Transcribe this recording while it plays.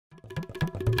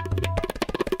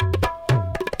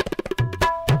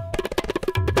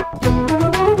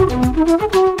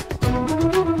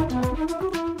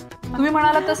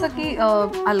असं की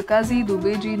अलकाजी,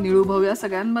 दुबेजी, निळूभाऊ या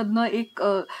सगळ्यांमधनं एक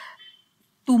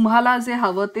तुम्हाला जे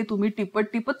हवं ते तुम्ही टिपत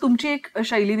टिपत तुमची एक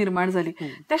शैली निर्माण झाली.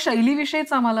 त्या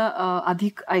शैलीविषयीच आम्हाला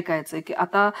अधिक ऐकायचंय की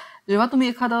आता जेव्हा तुम्ही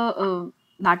एखादं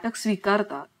नाटक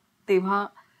स्वीकारता तेव्हा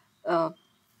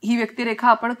ही व्यक्तिरेखा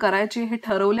आपण करायची हे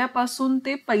ठरवल्यापासून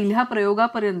ते पहिल्या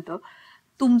प्रयोगापर्यंत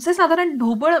तुमचे साधारण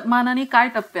ढोबळ मानाने काय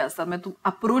टप्पे असतात म्हणजे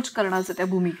अप्रोच करण्याचं त्या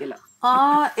भूमिकेला?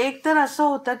 एक तर असं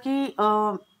होतं की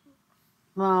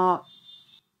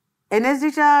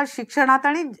NSDच्या शिक्षणात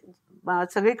आणि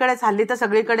सगळीकडेच हल्ली तर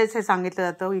सगळीकडेच हे सांगितलं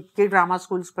जातं, इतकी ड्रामा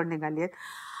स्कूल्स पण निघाली आहेत,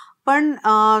 पण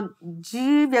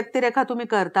जी व्यक्तिरेखा तुम्ही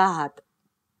करता आहात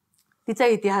तिचा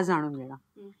इतिहास जाणून घेणं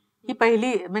ही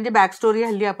पहिली म्हणजे बॅक स्टोरी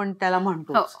हल्ली आपण त्याला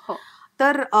म्हणतो.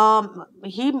 तर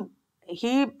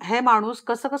हे माणूस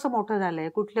कसं कसं मोठं झालंय,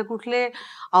 कुठले कुठले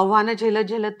आव्हानं झेलत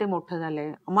झेलत ते मोठं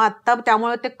झालंय, मग आता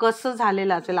त्यामुळे ते कसं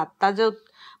झालेलं असेल, आता जो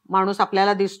माणूस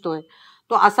आपल्याला दिसतोय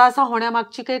तो असा असा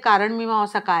होण्यामागची काही कारण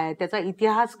मीमांसा काय आहे, त्याचा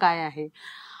इतिहास काय आहे,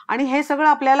 आणि हे सगळं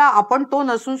आपल्याला आपण तो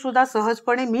नसून सुद्धा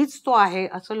सहजपणे मीच तो आहे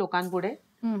असं लोकांपुढे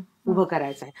उभं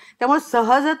करायचं आहे. त्यामुळे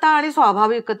सहजता आणि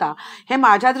स्वाभाविकता हे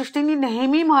माझ्या दृष्टीने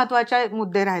नेहमी महत्वाचे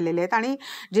मुद्दे राहिलेले आहेत. आणि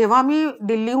जेव्हा मी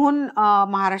दिल्लीहून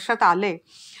महाराष्ट्रात आले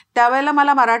त्यावेळेला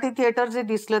मला मराठी थिएटर जे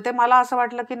दिसलं ते मला असं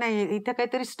वाटलं की नाही, इथे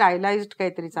काहीतरी स्टायलाइज्ड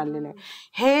काहीतरी चाललेलं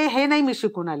आहे, हे नाही मी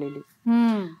शिकून आलेली.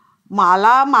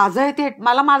 मला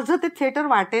माझं ते थिएटर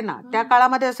वाटे ना. त्या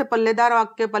काळामध्ये असे पल्लेदार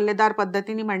वाक्य पल्लेदार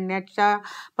पद्धतीने म्हणण्याच्या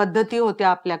पद्धती होत्या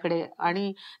आपल्याकडे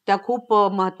आणि त्या खूप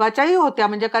महत्वाच्याही होत्या,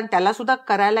 म्हणजे कारण त्याला सुद्धा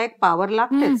करायला एक पॉवर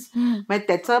लागतेच, म्हणजे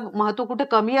त्याचं महत्व कुठे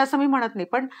कमी असं मी म्हणत नाही,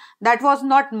 पण that was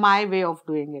not my way of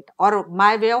doing it और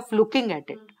my way of looking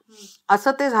at it,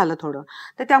 असं ते झालं थोडं.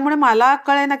 तर त्यामुळे मला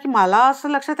कळे ना की मला असं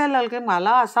लक्षात यायला लागलं की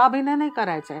मला असा अभिनय नाही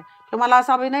करायचा आहे किंवा मला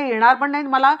असा अभिनय येणार पण नाही,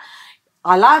 मला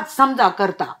आला समजा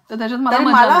करता तर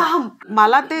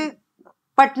मला ते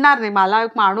पटणार नाही. मला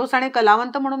एक माणूस आणि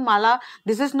कलावंत म्हणून मला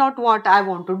दिस is not what I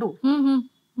want to do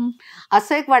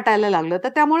असं एक वाटायला लागलं. तर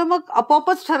त्यामुळे मग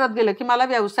आपोआपच ठरत गेलं की मला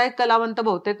व्यावसायिक कलावंत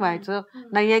बहुतेक व्हायचं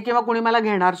नाहीये किंवा कुणी मला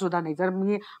घेणार सुद्धा नाही जर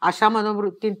मी अशा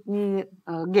मनोवृत्तीने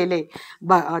गेले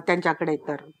त्यांच्याकडे.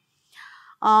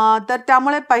 तर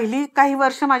त्यामुळे पहिली काही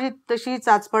वर्ष माझी तशी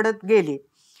चाचपडत गेली.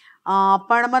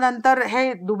 पण मग नंतर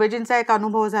हे दुबेजींचा एक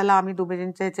अनुभव झाला. आम्ही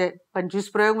दुबेजींचे 25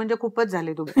 प्रयोग म्हणजे खूपच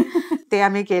झाले ते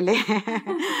आम्ही केले.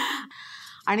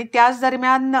 आणि त्याच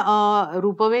दरम्यान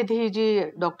रूपवेध ही जी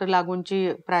डॉक्टर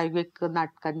लागूंची प्रायोगिक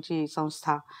नाटकांची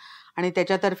संस्था आणि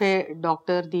त्याच्यातर्फे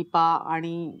डॉक्टर दीपा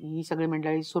आणि ही सगळी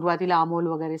मंडळी, सुरुवातीला अमोल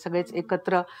वगैरे सगळेच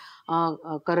एकत्र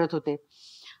करत होते.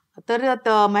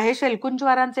 तर महेश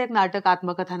एलकुंचवारांचं एक नाटक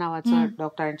आत्मकथा नावाचं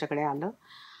डॉक्टरांच्याकडे आलं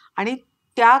आणि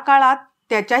त्या काळात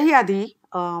त्याच्याही आधी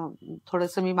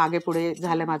थोडंसं मी मागे पुढे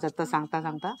झालं माझं तर सांगता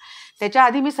सांगता, त्याच्या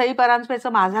आधी मी सई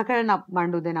परांजपेचं माझा खेळ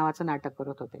मांडू दे नावाचं नाटक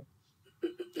करत होते.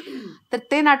 तर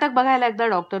ते नाटक बघायला एकदा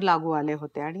डॉक्टर लागू आले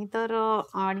होते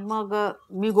आणि मग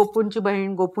मी गोपूंची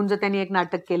बहीण, गोपूंचं त्यांनी एक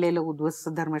नाटक केलेलं उद्ध्वस्त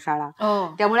धर्मशाळा,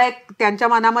 त्यामुळे त्यांच्या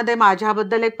मनामध्ये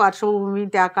माझ्याबद्दल एक पार्श्वभूमी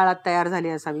त्या काळात तयार झाली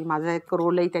असावी. माझा एक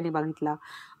रोलही त्यांनी बघितला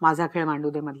माझा खेळ मांडू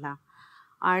दे मधला.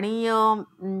 आणि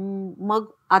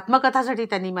मग आत्मकथासाठी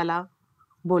त्यांनी मला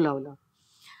बोलावलं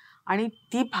आणि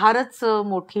ती फारच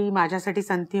मोठी माझ्यासाठी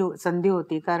संधी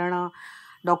होती, कारण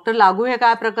डॉक्टर लागू हे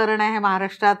काय प्रकरण आहे हे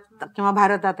महाराष्ट्रात किंवा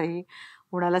भारतातही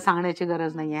कुणाला सांगण्याची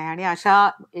गरज नाही आहे. आणि अशा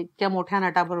इतक्या मोठ्या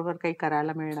नटाबरोबर काही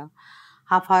करायला मिळणं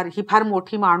ही फार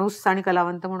मोठी माणूस आणि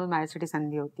कलावंत म्हणून माझ्यासाठी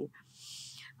संधी होती.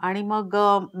 आणि मग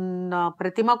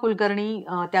प्रतिमा कुलकर्णी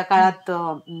त्या काळात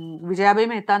विजयाबाई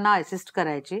मेहतांना असिस्ट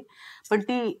करायची, पण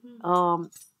ती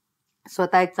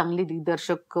स्वतः एक चांगली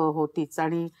दिग्दर्शक होतीच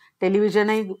आणि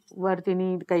टेलिव्हिजनही वर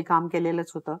तिने काही काम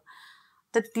केलेलंच होतं.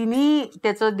 तर तिने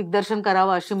त्याचं दिग्दर्शन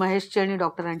करावं अशी महेशची आणि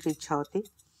डॉक्टरांची इच्छा होती.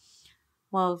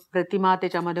 मग प्रतिमा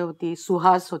त्याच्यामध्ये होती,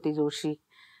 सुहास होती जोशी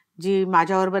जी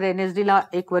माझ्याबरोबर NSDला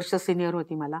 1 वर्ष सिनियर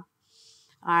होती मला,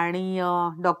 आणि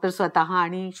डॉक्टर स्वतः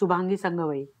आणि शुभांगी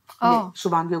संगवई,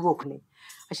 शुभांगी गोखले,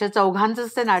 अशा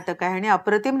चौघांचंच ते नाटक आहे आणि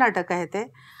अप्रतिम नाटक आहे ते.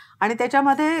 आणि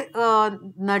त्याच्यामध्ये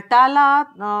नटाला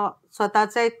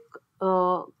स्वतःचं एक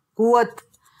कुवत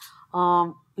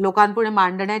लोकांपुढे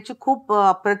मांडण्याची खूप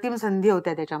अप्रतिम संधी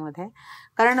होत्या त्याच्यामध्ये,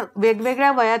 कारण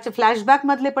वेगवेगळ्या वयाचे फ्लॅशबॅक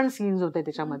मधले पण सीन्स होते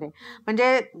त्याच्यामध्ये.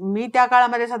 म्हणजे मी त्या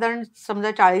काळामध्ये साधारण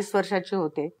समजा 40 वर्षाची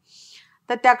होते,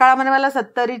 तर त्या काळामध्ये मला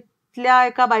 70तल्या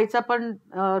एका बाईचा पण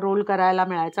रोल करायला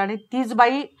मिळायचा आणि तीच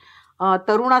बाई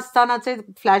तरुण असतानाचे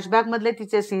फ्लॅशबॅक मधले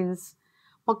तिचे सीन्स,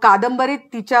 मग कादंबरीत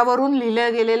तिच्यावरून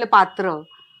लिहिलं गेलेलं पात्र,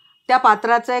 त्या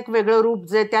पात्राचं एक वेगळं रूप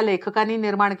जे त्या लेखकांनी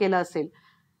निर्माण केलं असेल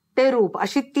ते रूप,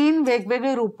 अशी 3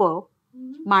 वेगवेगळी रूपं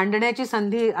मांडण्याची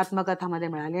संधी आत्मकथामध्ये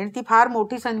मिळाली आणि ती फार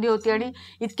मोठी संधी होती आणि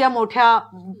इतक्या मोठ्या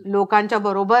लोकांच्या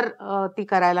बरोबर ती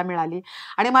करायला मिळाली.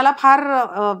 आणि मला फार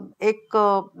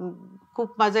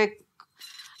खूप माझं एक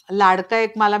लाडकं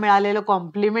एक मला मिळालेलं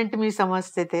कॉम्प्लिमेंट मी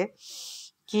समजते ते,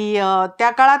 की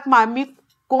त्या काळात मी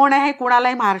कोण आहे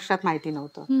कुणालाही महाराष्ट्रात माहिती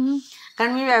नव्हतं.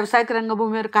 कारण मी व्यावसायिक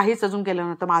रंगभूमीवर काहीच अजून केलं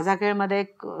नव्हतं. माझा खेळमध्ये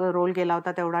एक रोल केला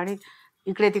होता तेवढा आणि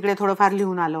इकडे तिकडे थोडंफार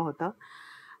लिहून आलं होतं.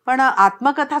 पण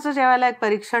आत्मकथाचं ज्यावेळेला एक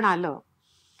परीक्षण आलं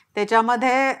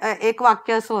त्याच्यामध्ये एक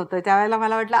वाक्य असं होतं, त्यावेळेला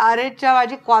मला वाटलं अरेच्या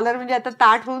माझी कॉलर म्हणजे आता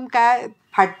ताठ होऊन काय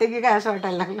फाटते की काय असं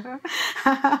वाटायला लागलं.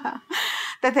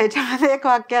 तर त्याच्यामध्ये एक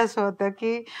वाक्य असं होतं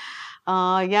की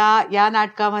या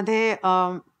नाटकामध्ये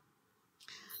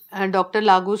डॉक्टर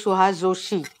लागू सुहास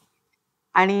जोशी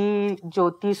आणि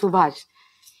ज्योती सुभाष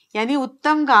यांनी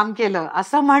उत्तम काम केलं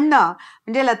असं म्हणणं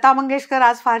म्हणजे लता मंगेशकर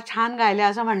आज फार छान गायले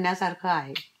असं म्हणण्यासारखं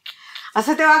आहे.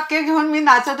 असं ते वाक्य घेऊन मी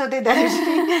नाचत होते त्या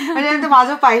दिवशी. म्हणजे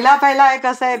माझं पहिला एक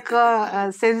असं एक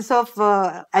सेन्स ऑफ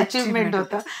अचिव्हमेंट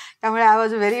होतं. त्यामुळे I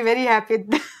was very very happy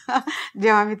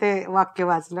जेव्हा मी ते वाक्य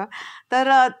वाचलं.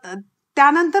 तर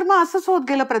त्यानंतर मग असंच होत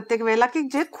गेलं प्रत्येक वेळेला की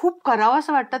जे खूप करावं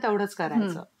असं वाटतं तेवढंच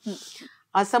करायचं.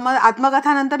 असं मग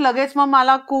आत्मकथानंतर लगेच मग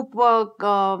मला खूप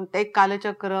एक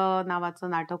कालचक्र नावाचं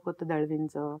नाटक होतं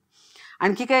दळवींचं,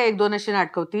 आणखी काय 1-2 अशी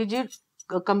नाटकं होती जी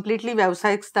कम्प्लिटली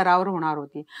व्यावसायिक स्तरावर होणार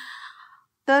होती.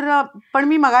 तर पण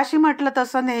मी मगाशी म्हटलं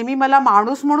तसं नेहमी मला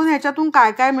माणूस म्हणून ह्याच्यातून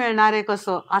काय काय मिळणार आहे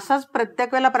कसं असाच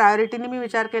प्रत्येक वेळेला प्रायोरिटीने मी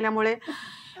विचार केल्यामुळे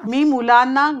मी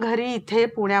मुलांना घरी इथे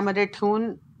पुण्यामध्ये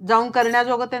ठेवून जाऊन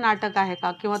करण्याजोगं ते नाटक आहे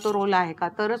का किंवा तो रोल आहे का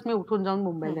तरच मी उठून जाऊन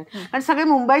मुंबईला. आणि सगळे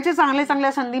मुंबईचे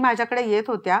चांगल्या संधी माझ्याकडे येत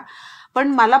होत्या, पण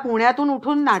मला पुण्यातून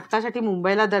उठून नाटकासाठी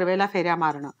मुंबईला दरवेळेला फेऱ्या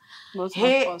मारणं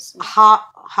हे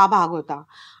हा भाग होता.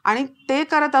 आणि ते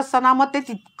करत असताना मग ते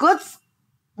तितकंच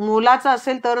मोलाचं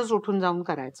असेल तरच उठून जाऊन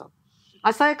करायचं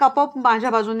असा एक आपोआप माझ्या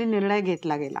बाजूनी निर्णय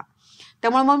घेतला गेला.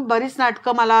 त्यामुळे मग बरीच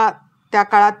नाटकं मला त्या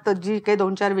काळात जी काही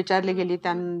 2-4 विचारली गेली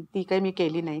ती काही मी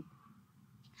केली नाही.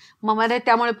 मग मध्ये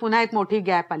त्यामुळे पुन्हा एक मोठी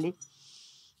गॅप आली.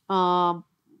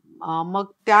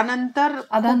 मग त्यानंतर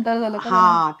अधांतर झालं.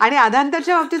 आणि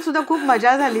अधांतरच्या बाबतीत सुद्धा खूप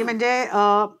मजा झाली. म्हणजे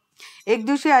एक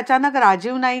दिवशी अचानक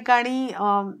राजीव नाईक आणि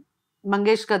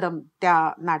मंगेश कदम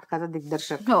त्या नाटकाचा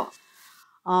दिग्दर्शक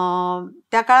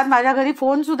त्या काळात माझ्या घरी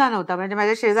फोन सुद्धा नव्हता. म्हणजे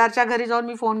माझ्या शेजारच्या घरी जाऊन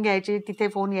मी फोन घ्यायची, तिथे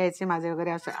फोन यायचे माझे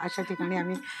वगैरे असं अशा ठिकाणी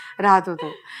आम्ही राहत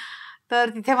होतो. तर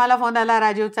तिथे मला फोन आला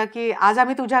राजीवचा की आज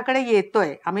आम्ही तुझ्याकडे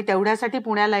येतोय, आम्ही तेवढ्यासाठी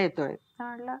पुण्याला येतोय.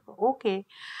 म्हटलं ओके.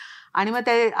 आणि मग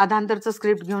ते अधांतरचं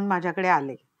स्क्रिप्ट घेऊन माझ्याकडे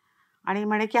आले आणि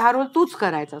म्हणे की हा रोल तूच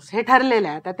करायचास, हे ठरलेलं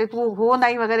आहे, आता ते तू हो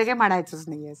नाही वगैरे काही म्हणायचंच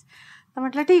नाहीयेस. तर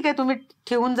म्हटलं ठीक आहे, तुम्ही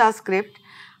ठेवून जा स्क्रिप्ट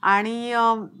आणि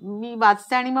मी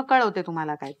वाचते आणि मग कळवते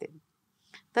तुम्हाला काय ते.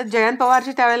 तर जयंत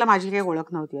पवारची त्यावेळेला माझी काही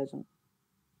ओळख नव्हती अजून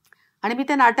आणि मी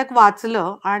ते नाटक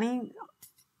वाचलं आणि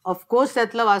ऑफकोर्स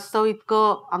त्यातलं वास्तव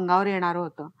इतकं अंगावर येणारं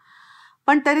होतं,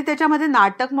 पण तरी त्याच्यामध्ये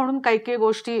नाटक म्हणून काही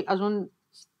गोष्टी अजून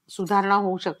सुधारणा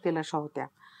होऊ शकतील अशा होत्या.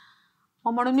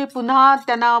 मग म्हणून मी पुन्हा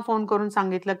त्यांना फोन करून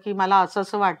सांगितलं की मला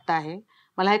असं वाटतं आहे,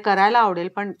 मला हे करायला आवडेल,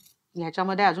 पण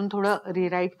ह्याच्यामध्ये अजून थोडं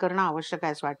रिराईट करणं आवश्यक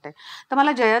आहे असं वाटतंय. तर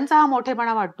मला जयंतचा हा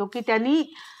मोठेपणा वाटतो की त्यांनी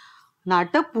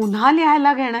नाटक पुन्हा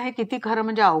लिहायला घेणं हे किती खरं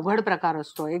म्हणजे अवघड प्रकार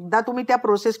असतो. एकदा तुम्ही त्या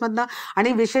प्रोसेसमधनं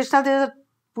आणि विशेषतः ते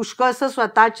पुष्कळसं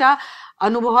स्वतःच्या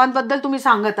अनुभवांबद्दल तुम्ही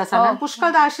सांगत असाल.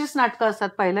 पुष्कळदा अशीच नाटकं असतात,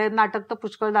 पहिलं नाटक तर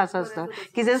पुष्कळदा असं असतं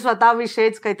की जे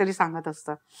स्वतःविषयीच काहीतरी सांगत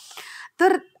असतं.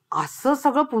 तर असं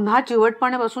सगळं पुन्हा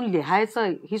चिवटपणे बसून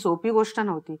लिहायचं ही सोपी गोष्ट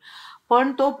नव्हती.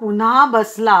 पण तो पुन्हा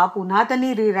बसला, पुन्हा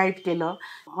त्यांनी रिराईट केलं.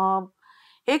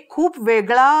 एक खूप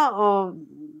वेगळा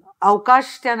अवकाश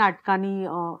त्या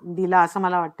नाटकाने दिला असं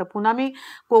मला वाटतं. पुन्हा मी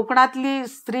कोकणातली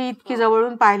स्त्री इतकी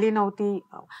जवळून पाहिली नव्हती.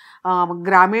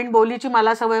 ग्रामीण बोलीची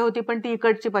मला सवय होती, पण ती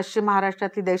इकडची पश्चिम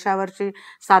महाराष्ट्रातली देशावरची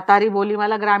सातारी बोली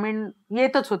मला ग्रामीण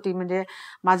येतच होती. म्हणजे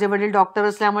माझे वडील डॉक्टर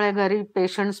असल्यामुळे घरी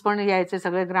पेशंट्स पण यायचे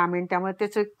सगळे ग्रामीण, त्यामुळे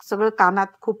त्याचं सगळं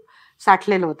कानात खूप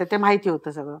साठलेलं होतं, ते माहिती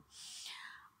होतं सगळं.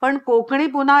 पण कोकणी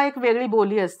पुन्हा एक वेगळी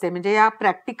बोली असते. म्हणजे या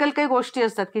प्रॅक्टिकल काही गोष्टी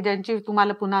असतात की ज्यांची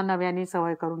तुम्हाला पुन्हा नव्याने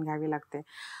सवय करून घ्यावी लागते.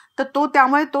 तर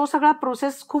त्यामुळे तो सगळा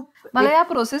प्रोसेस खूप. मला या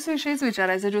प्रोसेस विषयीच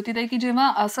विचारायचं ज्योतिताई, की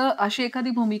जेव्हा अशी एखादी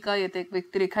भूमिका येते, एक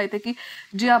व्यक्तिरेखा येते की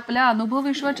जी आपल्या अनुभव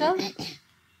विश्वाच्या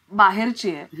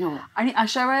बाहेरची आहे, आणि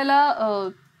अशा वेळेला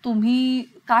तुम्ही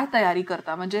काय तयारी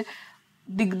करता? म्हणजे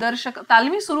दिग्दर्शक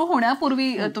तालमी सुरू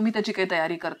होण्यापूर्वी तुम्ही त्याची काही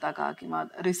तयारी करता का, किंवा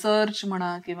रिसर्च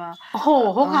म्हणा, किंवा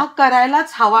हो हा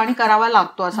करायलाच हवा आणि करावा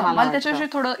लागतो असं मला त्याच्याविषयी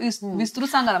थोडं विस्तृत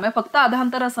सांगा ना, म्हणजे फक्त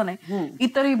आधांतर असं नाही,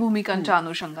 इतरही भूमिकांच्या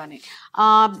अनुषंगाने.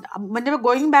 म्हणजे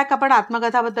गोईंग बॅक आपण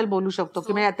आत्मकथाबद्दल बोलू शकतो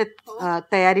की आता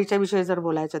तयारीच्या विषयी जर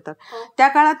बोलायचं तर त्या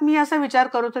काळात मी असा विचार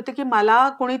करत होते की मला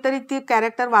कोणीतरी ती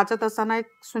कॅरेक्टर वाचत असताना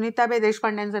एक सुनीताबाई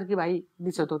देशपांड्यांसारखी बाई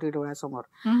दिसत होती डोळ्यासमोर,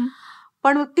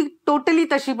 पण ती टोटली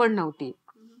तशी पण नव्हती.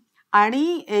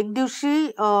 आणि एक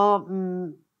दिवशी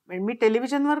मी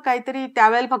टेलिव्हिजनवर काहीतरी,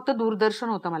 त्यावेळेला फक्त दूरदर्शन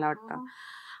होतं मला वाटतं,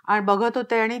 आणि बघत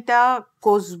होते, आणि त्या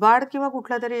कोसबाड किंवा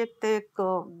कुठला तरी एक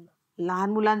लहान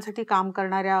मुलांसाठी काम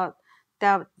करणाऱ्या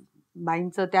त्या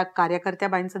बाईंचं, त्या कार्यकर्त्या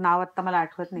बाईंचं नाव आता मला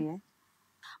आठवत नाहीये,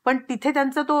 पण तिथे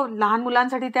त्यांचा तो लहान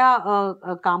मुलांसाठी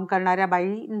त्या काम करणाऱ्या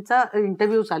बाईंचा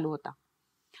इंटरव्ह्यू चालू होता.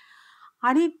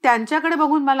 आणि त्यांच्याकडे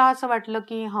बघून मला असं वाटलं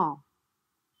की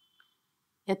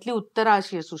यातली उत्तरा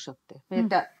अशी असू शकते.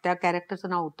 म्हणजे त्या कॅरेक्टरचं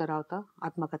नाव उत्तरा होतं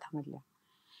आत्मकथामधल्या,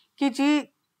 की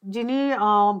जिनी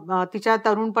तिच्या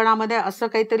तरुणपणामध्ये असं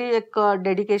काहीतरी एक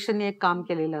डेडिकेशन एक काम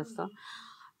केलेलं असतं.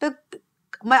 तर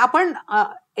आपण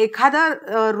एखादा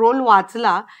रोल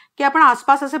वाचला की आपण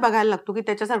आसपास असे बघायला लागतो की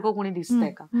त्याच्यासारखं कोणी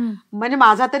दिसतंय का, म्हणजे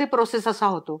माझा तरी प्रोसेस असा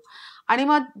होतो. आणि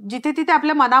मग जिथे तिथे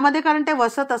आपल्या मनामध्ये, कारण ते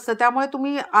वसत असतं, त्यामुळे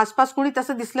तुम्ही आसपास कोणी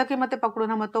तसं दिसलं की मग ते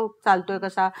पकडून, मग तो चालतोय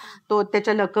कसा, तो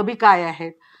त्याच्या लकबी काय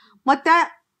आहेत, मग त्या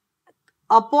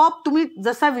आपोआप तुम्ही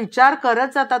जसा विचार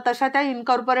करत जाता तशा त्या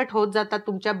इनकॉर्पोरेट होत जातात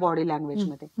तुमच्या बॉडी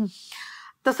लँग्वेजमध्ये.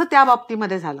 तसं त्या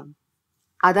बाबतीमध्ये झालं.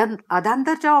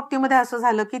 अधांतरच्या बाबतीमध्ये असं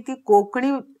झालं की ती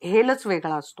कोकणी हेलच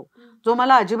वेगळा असतो जो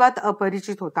मला अजिबात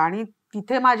अपरिचित होता, आणि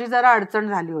तिथे माझी जरा अडचण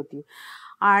झाली होती.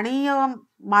 आणि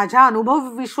माझ्या अनुभव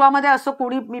विश्वामध्ये असं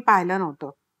कोणी मी पाहिलं नव्हतं.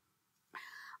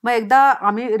 मग एकदा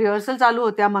आम्ही रिहर्सल चालू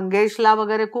होत्या, मंगेशला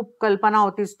वगैरे खूप कल्पना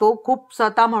होतीच, तो खूप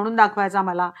स्वतः म्हणून दाखवायचा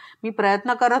मला, मी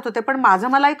प्रयत्न करत होते, पण माझं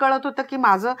मलाही कळत होतं की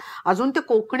माझं अजून ते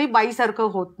कोकणी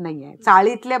बाईसारखं होत नाहीये,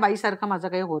 चाळीतल्या बाईसारखं माझं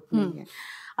काही होत नाहीये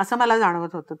असं मला जाणवत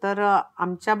होतं. तर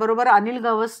आमच्या बरोबर अनिल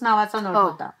गवस नावाचा नट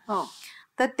होता,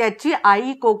 तर त्याची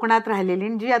आई कोकणात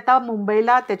राहिलेली, जी आता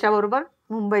मुंबईला त्याच्याबरोबर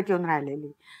मुंबईत येऊन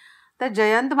राहिलेली. तर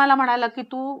जयंत मला म्हणाला की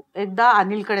तू एकदा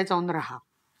अनिलकडे जाऊन राहा.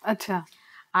 अच्छा.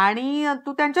 आणि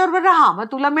तू त्यांच्याबरोबर राहा, मग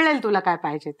तुला मिळेल तुला काय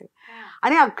पाहिजे ते.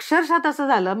 आणि अक्षरशः तसं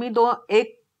झालं. मी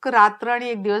एक रात्र आणि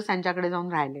एक दिवस त्यांच्याकडे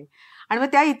जाऊन राहिले, आणि मग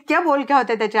त्या इतक्या बोलक्या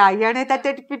होत्या त्याच्या आई, आणि त्या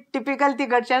टिपिकल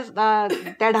तिकडच्या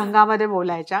त्या ढंगामध्ये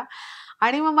बोलायच्या.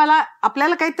 आणि मग मला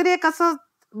आपल्याला काहीतरी एक असं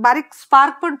बारीक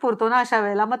स्पार्क पण पुरतो ना अशा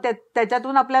वेळेला, मग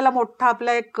त्याच्यातून आपल्याला मोठा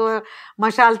आपला एक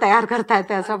मशाल तयार करता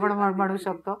येते असं आपण म्हणू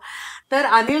शकतो. तर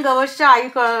अनिल गवसच्या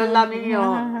आईला मी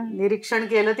निरीक्षण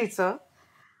केलं तिचं,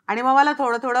 आणि मग मला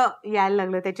थोडं थोडं यायला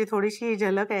लागलं. त्याची थोडीशी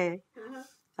झलक आहे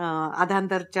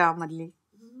अधांतरच्या मधली.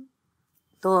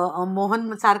 तो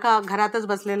मोहन सारखा घरातच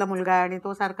बसलेला मुलगा आहे, आणि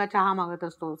तो सारखा चहा मागत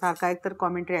असतो, सारखा एकतर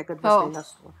कॉमेंट्री ऐकत बसलेला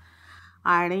असतो,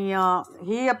 आणि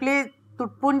ही आपली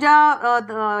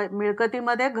तुटपुंजा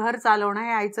मिळकतीमध्ये घर चालवणं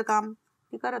हे आईचं काम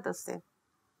ती करत असते.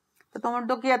 तर तो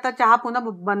म्हणतो की आता चहा पुन्हा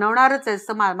बनवणारच आहेस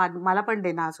तर मला पण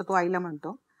दे ना, असं तो आईला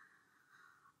म्हणतो.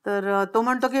 तर तो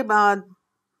म्हणतो की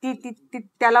ती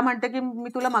त्याला म्हणते की मी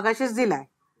तुला मगाशीच दिलाय.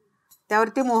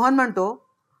 त्यावरती मोहन म्हणतो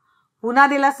पुन्हा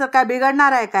दिलास तर काय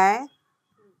बिघडणार आहे काय.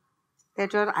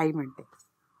 त्याच्यावर आई म्हणते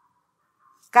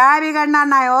काय बिघडणार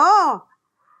नाही हो,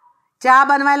 चहा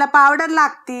बनवायला पावडर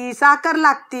लागती, साखर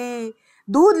लागती,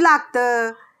 दूध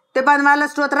लागतं, ते बनवायला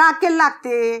स्रोत राखेल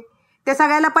लागते, ते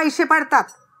सगळ्याला पैसे पडतात,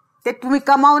 ते तुम्ही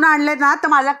कमावून आणले ना तर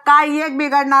माझा काय एक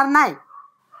बिघडणार नाही.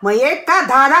 मग एक का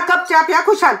 10 कप चहा प्या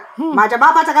खुशाल, माझ्या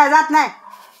बापाचं काय जात नाही.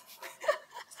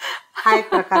 हा एक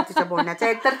प्रकार तिच्या बोलण्याचा,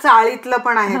 एकतर चाळीतलं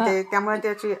पण आहे ते, त्यामुळे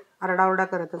त्याची आरडाओरडा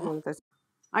करतच बोलते.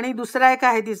 आणि दुसरा एक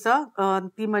आहे तिचं,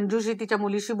 ती मंजूशी तिच्या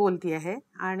मुलीशी बोलती आहे,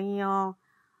 आणि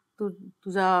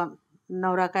तुझा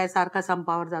नवरा काय सारखा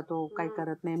संपावर जातो, काही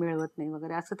करत नाही, मिळवत नाही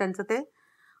वगैरे, असं त्यांचं ते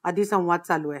आधी संवाद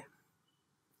चालू आहे.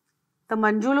 तर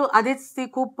मंजू आधीच ती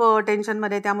खूप टेन्शन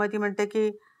मध्ये, त्यामुळे ती म्हणते की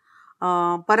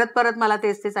परत परत मला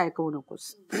तेच ऐकवू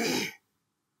नकोस.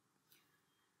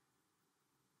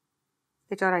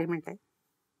 त्याच्यावर आई म्हणते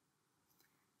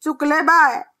चुकले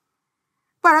बाय,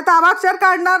 परत अवाक्षर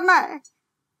काढणार नाही.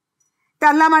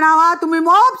 त्यांना म्हणावा तुम्ही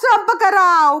मॉब संप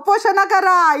करा, उपोषण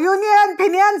करा, युनियन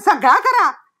फिनियन सगळा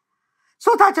करा,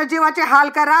 स्वतःच्या जीवाचे हाल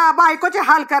करा, बायकोचे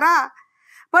हाल करा,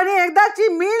 पण एकदाची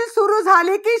मिल सुरू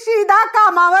झाली की सीधा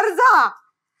कामावर जा,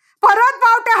 परत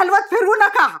पावटे हलवत फिरू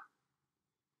नका.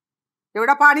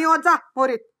 एवढा पाणी होत जा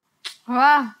मोरीत.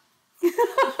 वा.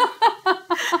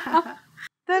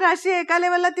 तर तर अशी एका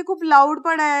लेवलला ती खूप लाऊड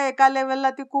पण आहे, एका लेवलला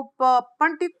ती खूप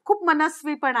पण ती खूप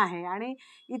मनस्वी पण आहे. आणि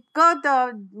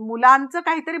इतकं मुलांचं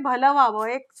काहीतरी भलं व्हावं,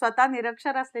 एक स्वतः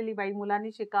निरक्षर असलेली बाई,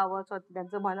 मुलांनी शिकावं,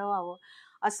 त्यांचं भलं व्हावं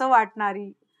असं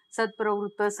वाटणारी,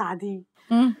 सत्प्रवृत्त, साधी,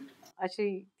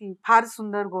 अशी ती फार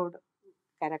सुंदर गोड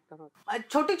कॅरेक्टर होत.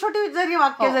 छोटी छोटी जरी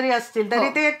वाक्य जरी असतील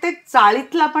तरी ते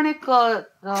चाळीतला पण एक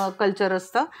कल्चर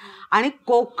असतं. आणि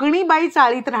कोकणी बाई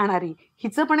चाळीत राहणारी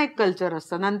हिचं पण एक कल्चर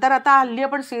असतं. नंतर आता हल्ली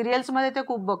आपण सिरियल्स मध्ये ते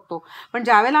खूप बघतो, पण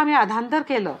ज्यावेळेला आम्ही अधांतर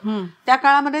केलं त्या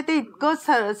काळामध्ये ते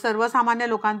इतकं सर्वसामान्य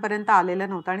लोकांपर्यंत आलेलं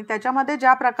नव्हतं. आणि त्याच्यामध्ये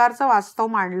ज्या प्रकारचं वास्तव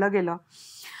मांडलं गेलं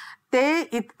ते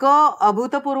इतकं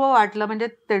अभूतपूर्व वाटलं. म्हणजे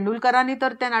तेंडुलकरांनी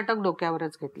तर ते नाटक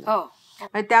डोक्यावरच घेतलं.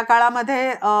 त्या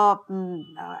काळामध्ये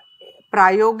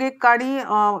प्रायोगिक आणि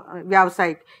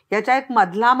व्यावसायिक याच्या एक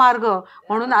मधला मार्ग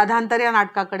म्हणून अधांतर या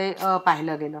नाटकाकडे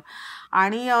पाहिलं गेलं.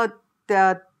 आणि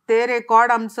ते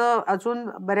रेकॉर्ड आमचं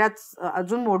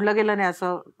अजून मोडलं गेलं नाही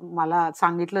असं मला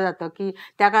सांगितलं जातं. की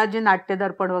त्या काळात जे नाट्य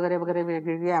दर्पण वगैरे वगैरे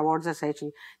वेगवेगळी अवॉर्ड्स असायची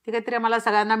ती काहीतरी आम्हाला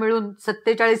सगळ्यांना मिळून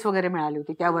 47 वगैरे मिळाली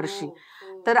होती त्या वर्षी.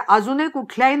 तर अजूनही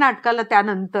कुठल्याही नाटकाला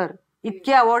त्यानंतर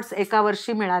इतकी अवॉर्ड्स एका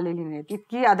वर्षी मिळालेली नाहीत,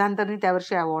 इतकी अधांतरनी त्या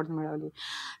वर्षी अवॉर्ड मिळवली.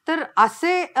 तर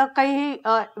असे काही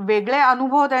वेगळे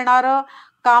अनुभव देणारं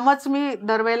कामच मी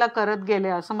दरवेळेला करत गेले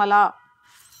असं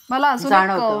मला अजून एक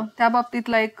त्या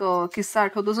बाबतीतला एक किस्सा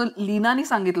आठवतो जो लीनानी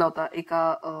सांगितला होता एका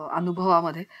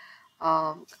अनुभवामध्ये.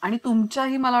 आणि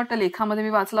तुमच्याही मला वाटतं लेखामध्ये मी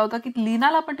वाचला होता की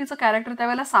लीनाला पण तिचं कॅरेक्टर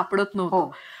त्यावेळेला सापडत नव्हतं.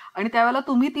 आणि त्यावेळेला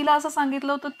तुम्ही तिला असं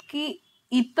सांगितलं होतं की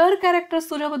इतर कॅरेक्टर्स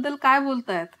तुझ्याबद्दल काय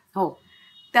बोलतायत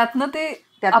त्यातनं ते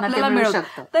आपल्याला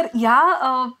मिळतं. तर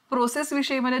ह्या प्रोसेस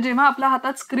विषयी म्हणजे जेव्हा आपल्या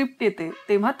हातात स्क्रिप्ट येते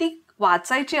तेव्हा ती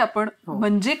वाचायची आपण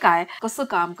म्हणजे काय, कसं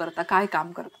काम करता, काय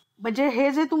काम करता? म्हणजे हे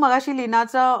जे तू मगाशी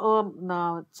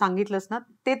लीनाचं सांगितलंस ना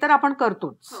ते तर आपण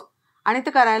करतोच आणि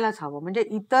ते करायलाच हवं. म्हणजे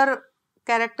इतर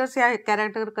कॅरेक्टर्स या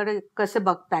कॅरेक्टरकडे कसे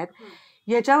बघतायत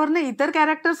याच्यावरनं इतर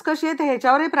कॅरेक्टर्स कशी आहेत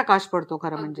ह्याच्यावरही प्रकाश पडतो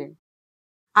खरं म्हणजे.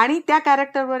 आणि त्या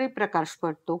कॅरेक्टरवरही प्रकाश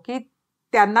पडतो की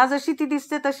त्यांना जशी ती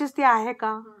दिसते तशीच ती आहे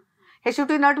का. हे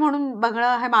शेवटी नट म्हणून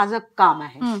बघणं हे माझं काम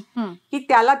आहे की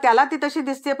त्याला ती तशी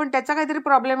दिसते पण त्याचा काहीतरी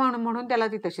प्रॉब्लेम म्हणून त्याला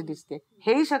ती तशी दिसते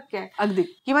हेही शक्य आहे. अगदी.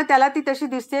 किंवा त्याला ती तशी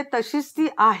दिसते तशीच ती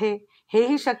आहे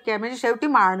हेही शक्य आहे. म्हणजे शेवटी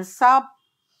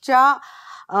माणसाच्या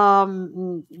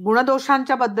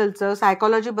गुणदोषांच्या बद्दलचं,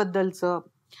 सायकोलॉजी बद्दलचं,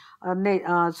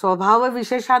 स्वभाव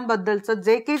विशेषांबद्दलचं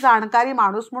जे काही जाणकारी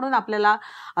माणूस म्हणून आपल्याला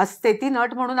असते ती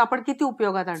नट म्हणून आपण किती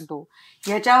उपयोगात आणतो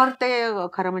याच्यावर ते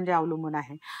खरं म्हणजे अवलंबून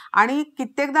आहे. आणि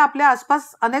कित्येकदा आपल्या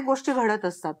आसपास अनेक गोष्टी घडत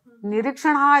असतात.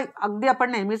 निरीक्षण हा अगदी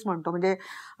आपण नेहमीच म्हणतो, म्हणजे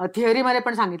थिअरीमध्ये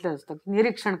पण सांगितलं असतं की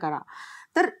निरीक्षण करा.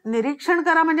 तर निरीक्षण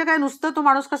करा म्हणजे काय, नुसतं तो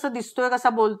माणूस कसा दिसतोय, कसा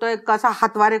बोलतोय, कसा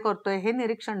हातवारे करतोय हे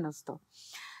निरीक्षण नसतं.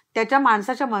 त्याच्या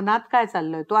माणसाच्या मनात काय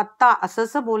चाललंय, तो आत्ता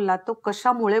असं बोलला, तो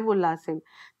कशामुळे बोलला असेल,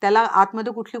 त्याला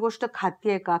आतमध्ये कुठली गोष्ट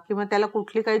खातीये का, किंवा त्याला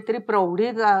कुठली काहीतरी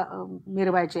प्रौढी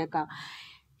मिरवायची आहे का,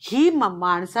 ही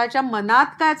माणसाच्या मनात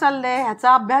काय चाललंय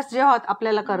ह्याचा अभ्यास जेव्हा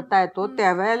आपल्याला करता येतो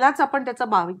त्यावेळेलाच आपण त्याचं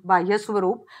बाह्य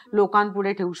स्वरूप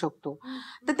लोकांपुढे ठेवू शकतो.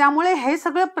 तर त्यामुळे हे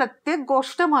सगळं प्रत्येक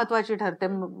गोष्ट महत्वाची ठरते.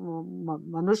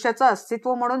 मनुष्याचं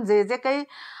अस्तित्व म्हणून जे जे काही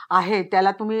आहे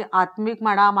त्याला तुम्ही आत्मिक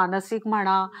म्हणा, मानसिक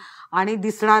म्हणा आणि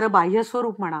दिसणारं बाह्य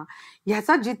स्वरूप म्हणा,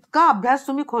 ह्याचा जितका अभ्यास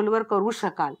तुम्ही खोलवर करू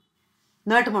शकाल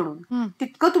नट म्हणून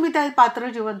तितकं तुम्ही त्या पात्र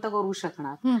जिवंत करू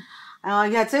शकणार.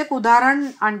 ह्याचं एक उदाहरण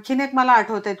आणखीन एक मला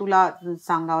आठवतंय, तुला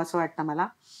सांगावं असं वाटतं मला.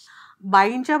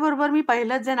 बाईंच्या बरोबर मी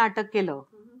पहिलंच जे नाटक केलं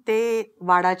ते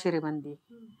वाडा चिरेबंदी.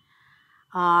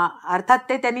 अर्थात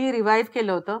ते त्यांनी रिवाईव्ह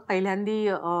केलं होतं. पहिल्यांदी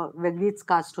वेगळीच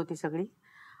कास्ट होती सगळी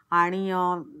आणि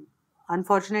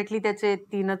अनफॉर्च्युनेटली त्याचे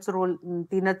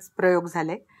 3च प्रयोग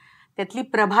झाले. त्यातली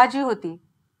प्रभा जी होती,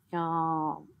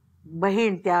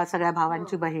 बहीण, त्या सगळ्या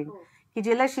भावांची बहीण, की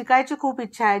जिला शिकायची खूप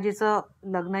इच्छा आहे, जिचं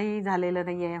लग्नही झालेलं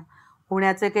नाहीये,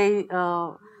 होण्याचे काही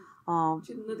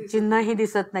चिन्हही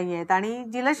दिसत नाहीयेत, आणि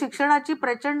जिला शिक्षणाची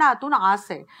प्रचंड आतून आस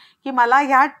आहे की मला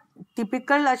ह्या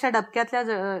टिपिकल अशा डबक्यातल्या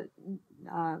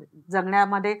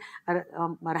जगण्यामध्ये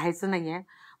राहायचं नाहीये,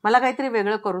 मला काहीतरी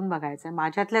वेगळं करून बघायचंय,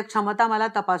 माझ्यातल्या क्षमता मला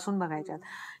तपासून बघायच्यात.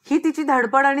 ही तिची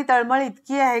धडपड आणि तळमळ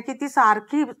इतकी आहे की ती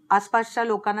सारखी आसपासच्या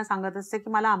लोकांना सांगत असते की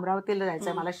मला अमरावतीला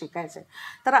जायचंय, मला शिकायचंय.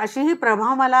 तर अशी ही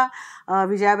प्रभा मला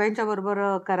विजयाबाईंच्या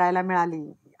बरोबर करायला मिळाली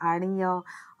आणि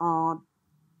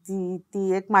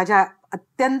ती एक माझ्या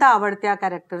अत्यंत आवडत्या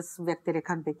कॅरेक्टर्स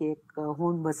व्यक्तिरेखांपैकी एक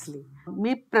होऊन बसली.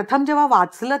 मी प्रथम जेव्हा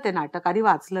वाचलं ते नाटक, आधी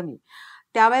वाचलं मी,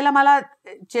 त्यावेळेला मला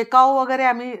चेकाव वगैरे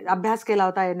आम्ही अभ्यास केला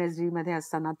होता NSG मध्ये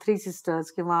असताना, 3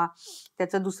 सिस्टर्स, किंवा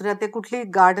त्याचं दुसरं ते कुठली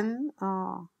गार्डन,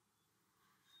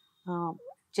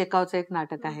 चेकावचं एक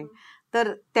नाटक आहे.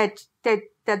 तर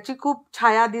त्याची खूप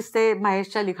छाया दिसते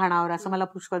महेशच्या लिखाणावर, असं मला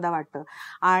पुष्कळदा वाटतं.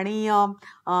 आणि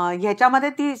ह्याच्यामध्ये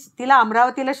तिला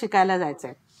अमरावतीला शिकायला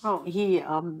जायचंय. ही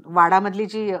वाडामधली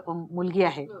जी मुलगी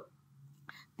आहे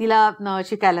तिला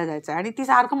शिकायला जायचं आणि ती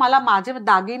सारखं मला माझे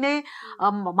दागिने,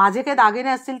 माझे काही दागिने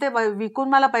असतील ते विकून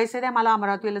मला पैसे द्या, मला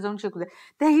अमरावतीला जाऊन शिकू दे.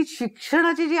 तर ही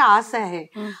शिक्षणाची जी आस आहे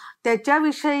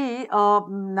त्याच्याविषयी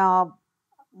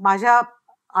माझ्या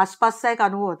आसपासचा एक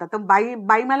अनुभव होता. तर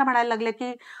बाई मला म्हणायला लागले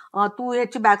की तू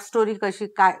ह्याची बॅक स्टोरी कशी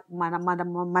काय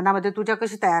मनामध्ये तुझ्या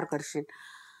कशी तयार करशील.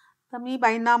 तर मी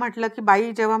बाईंना म्हटलं की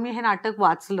बाई, जेव्हा मी हे नाटक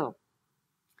वाचलं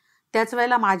त्याच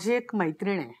वेळेला माझी एक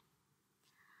मैत्रीण आहे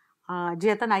जी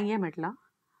आता नाहीये म्हटलं,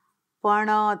 पण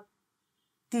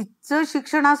तिचं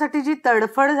शिक्षणासाठी जी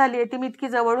तडफड झाली आहे ती मी इतकी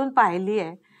जवळून पाहिली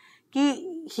आहे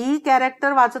की ही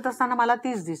कॅरेक्टर वाचत असताना मला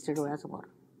तीच दिसते डोळ्यासमोर.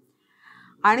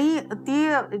 आणि ती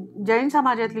जैन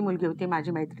समाजातली मुलगी होती,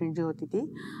 माझी मैत्रीण जी होती ती.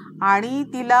 आणि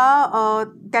तिला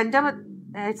त्यांच्या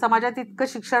समाजात इतकं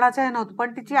शिक्षणाचं हे नव्हतं,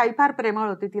 पण तिची आई फार प्रेमळ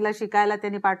होती. तिला शिकायला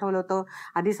त्यांनी पाठवलं होतं.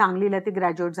 आधी सांगलीला ती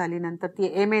ग्रॅज्युएट झाली, नंतर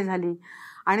ती MA झाली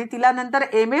आणि तिला नंतर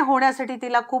MA होण्यासाठी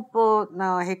तिला खूप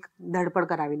हे धडपड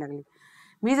करावी लागली.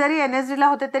 मी जरी NSDला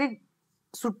होते तरी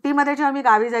सुट्टीमध्ये जेव्हा मी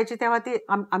गावी जायची तेव्हा ती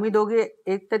आम्ही दोघे,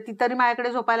 एक तर ती तरी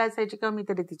माझ्याकडे झोपायला असायची किंवा मी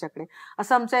तरी तिच्याकडे,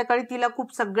 असं आमच्या एकाळी तिला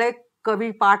खूप सगळे कवी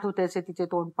पाठ होते, असे तिचे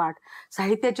तोंडपाठ,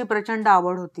 साहित्याची प्रचंड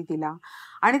आवड होती तिला.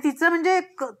 आणि तिचं म्हणजे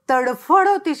तडफड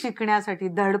होती शिकण्यासाठी,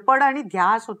 धडपड आणि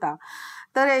ध्यास होता.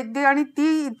 तर एकदी, आणि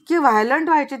ती इतकी व्हायलंट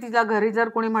व्हायची, तिला घरी जर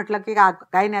कोणी म्हटलं की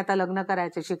काही नाही आता लग्न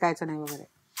करायचं, शिकायचं नाही वगैरे.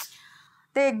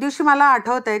 ते एक दिवशी मला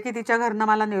आठवतंय की तिच्या घरनं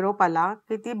मला निरोप आला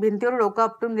की ती भिंतीवर डोकं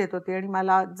आपटून घेत होती आणि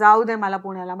मला जाऊ दे, मला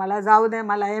पुण्याला, मला जाऊ दे,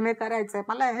 मला MA करायचंय,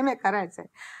 मला MA करायचंय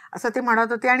असं ती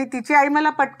म्हणत होती. आणि तिची आई मला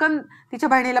पटकन तिच्या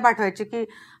बहिणीला पाठवायची की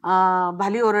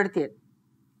भाली ओरडतीये,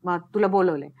 मग तुला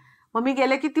बोलवलंय. मग मी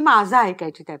गेले की ती माझं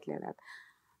ऐकायची त्यातल्या त्यात.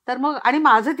 तर मग, आणि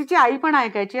माझं तिची आई पण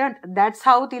ऐकायची. दॅट्स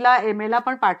हाऊ तिला MAला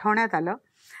पण पाठवण्यात आलं.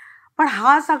 पण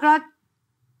हा सगळा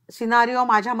सिनारिओ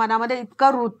माझ्या मनामध्ये इतका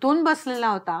रुतून बसलेला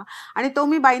होता आणि तो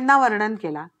मी बाईंना वर्णन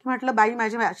केला की म्हटलं बाई,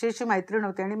 माझी अशी मैत्रीण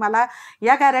होती आणि मला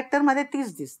या कॅरेक्टरमध्ये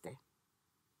तीच दिसते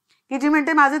की जी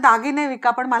म्हणते माझे दागिने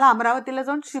विका पण मला अमरावतीला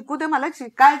जाऊन शिकू दे, मला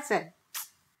शिकायचंय.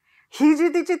 ही जी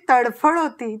तिची तडफड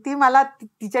होती ती मला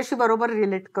तिच्याशी बरोबर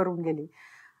रिलेट करून गेली.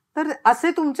 तर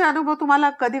असे तुमचे अनुभव तुम्हाला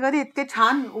कधी कधी इतके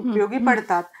छान उपयोगी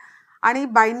पडतात. आणि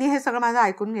बाईंनी हे सगळं माझं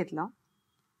ऐकून घेतलं.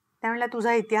 त्या म्हणल्या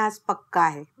तुझा इतिहास पक्का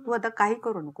आहे, तू आता काही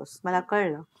करू नकोस, मला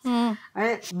कळलं.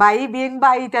 बाई बिंग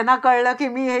बाई, त्यांना कळलं की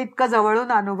मी हे इतकं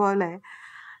जवळून अनुभवलंय.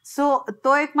 सो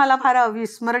तो एक मला फार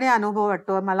अविस्मरणीय अनुभव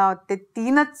वाटतो. मला ते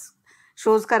 3च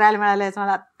शोज करायला मिळाले याचं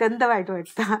मला अत्यंत वाईट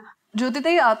वाटतं.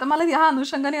 ज्योतिताई, आता मला ह्या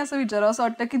अनुषंगाने असं विचारावं असं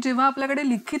वाटतं की जेव्हा आपल्याकडे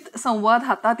लिखित संवाद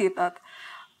हातात येतात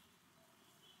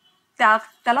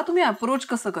त्याला तुम्ही अप्रोच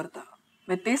कसं करता,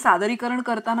 ते सादरीकरण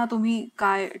करताना तुम्ही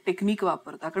काय टेक्निक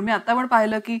वापरता? कारण मी आता पण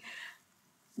पाहिलं की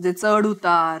जे चढ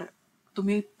उतार,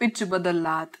 तुम्ही पिच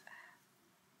बदललात.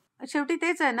 शेवटी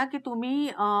तेच आहे ना की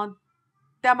तुम्ही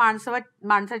त्या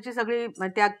माणसाची सगळी,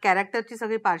 त्या कॅरेक्टरची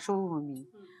सगळी पार्श्वभूमी,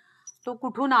 तो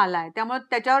कुठून आलाय, त्यामुळे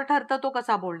त्याच्यावर ठरतं तो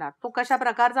कसा बोलणार, तो कशा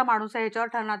प्रकारचा माणूस आहे ह्याच्यावर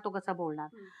ठरणार तो कसा बोलणार,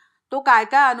 तो काय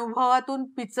काय अनुभवातून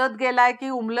पिचत गेलाय की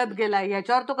उमलत गेलाय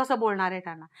ह्याच्यावर तो कसं बोलणार आहे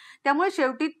ठरणार. त्यामुळे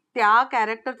शेवटी त्या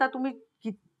कॅरेक्टरचा तुम्ही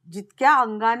जितक्या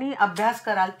अंगाने अभ्यास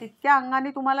कराल तितक्या अंगाने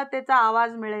तुम्हाला त्याचा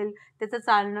आवाज मिळेल, त्याचं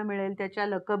चालणं मिळेल, त्याच्या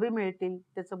लकबी मिळतील,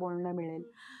 त्याचं बोलणं मिळेल.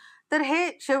 तर हे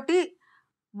शेवटी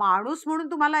माणूस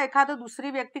म्हणून तुम्हाला एखादं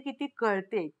दुसरी व्यक्ती किती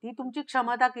कळते, ती तुमची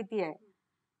क्षमता किती आहे,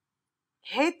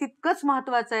 हे तितकंच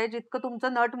महत्वाचं आहे जितकं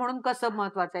तुमचं नट म्हणून कसं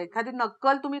महत्वाचं आहे. एखादी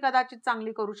नक्कल तुम्ही कदाचित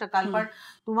चांगली करू शकाल, पण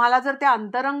तुम्हाला जर त्या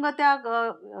अंतरंग त्या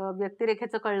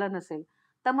व्यक्तिरेखेचं कळलं नसेल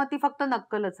तर मग ती फक्त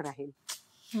नक्कलच राहील.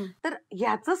 तर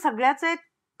ह्याचं सगळ्याचं एक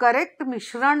करेक्ट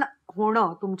मिश्रण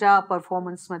होणं तुमच्या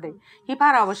परफॉर्मन्समध्ये ही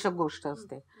फार आवश्यक गोष्ट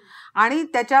असते. आणि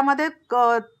त्याच्यामध्ये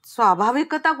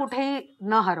स्वाभाविकता कुठेही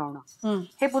न हरवणं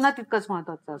हे पुन्हा तितकंच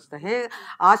महत्वाचं असतं. हे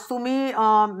आज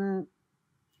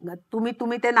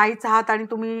तुम्ही ते नाहीच आहात आणि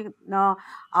तुम्ही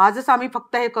आजच आम्ही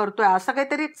फक्त हे करतोय असं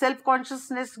काहीतरी सेल्फ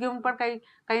कॉन्शियसनेस घेऊन पण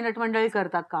काही नटमंडळी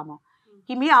करतात कामं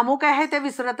की मी अमुक आहे ते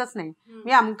विसरतच नाही,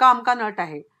 मी अमका नट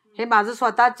आहे, हे माझं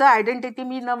स्वतःचं आयडेंटिटी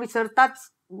मी न विसरताच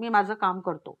मी माझं काम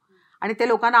करतो आणि ते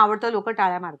लोकांना आवडतं, लोक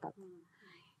टाळ्या मारतात.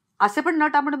 असे पण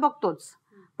नट आपण बघतोच.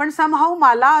 पण समहाऊ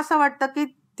मला असं वाटतं की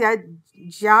त्या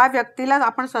ज्या व्यक्तीला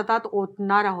आपण स्वतःत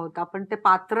ओतणार आहोत, आपण ते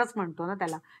पात्रच म्हणतो ना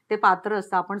त्याला, ते पात्र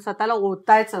असतं, आपण स्वतःला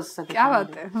ओतायचं असतं.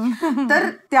 तर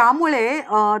त्यामुळे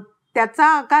त्याचा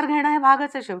आकार घेणं हे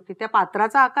भागच आहे. शेवटी त्या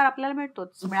पात्राचा आकार आपल्याला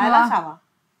मिळतोच, मिळायलाच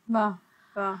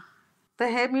हवा. तर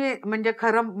हे मी म्हणजे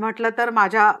खरं म्हटलं तर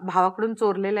माझ्या भावाकडून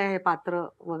चोरलेलं आहे हे पात्र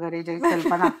वगैरे, जे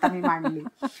कल्पना आता मी मांडली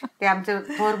ते आमचे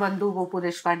थोर बंधू गोपू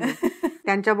देशपांडे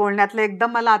त्यांच्या बोलण्यातलं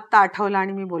एकदम मला आत्ता आठवलं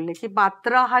आणि मी बोलले की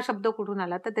पात्र हा शब्द कुठून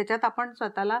आला, तर त्याच्यात आपण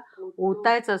स्वतःला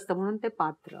ओतायचं असतं म्हणून ते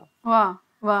पात्र. वा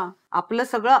वा आपलं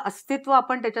सगळं अस्तित्व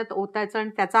आपण त्याच्यात ओतायचं आणि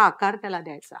त्याचा आकार त्याला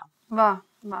द्यायचा. वा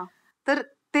वा. तर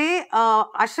ते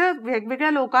अशा वेगवेगळ्या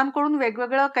लोकांकडून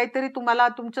वेगवेगळं काहीतरी तुम्हाला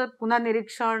तुमचं पुन्हा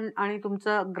निरीक्षण आणि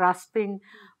तुमचं ग्रास्पिंग,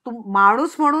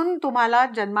 माणूस म्हणून तुम्हाला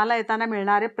जन्माला येताना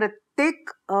मिळणारे प्रत्येक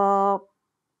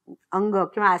अंग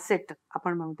किंवा ऍसेट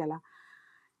आपण म्हणू त्याला,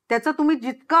 त्याचा तुम्ही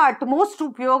जितका अटमोस्ट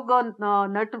उपयोग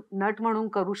नट म्हणून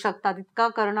करू शकता तितका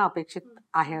करणं अपेक्षित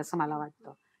आहे असं मला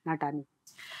वाटतं नटांनी.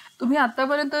 तुम्ही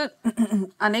आतापर्यंत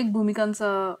अनेक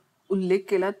भूमिकांचा उल्लेख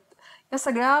केलात. या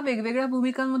सगळ्या वेगवेगळ्या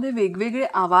भूमिकांमध्ये वेगवेगळे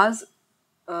आवाज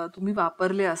तुम्ही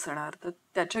वापरले असणार, तर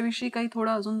त्याच्याविषयी काही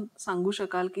थोडं अजून सांगू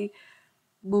शकाल? की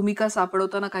भूमिका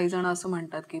सापडवताना काही जण असं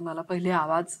म्हणतात की मला पहिले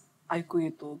आवाज ऐकू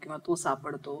येतो किंवा तो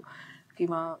सापडतो,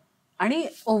 किंवा आणि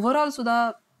ओव्हरऑल सुद्धा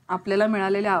आपल्याला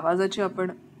मिळालेल्या आवाजाची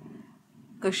आपण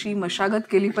कशी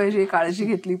मशागत केली पाहिजे, काळजी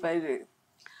घेतली पाहिजे?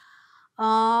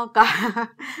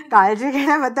 काळजी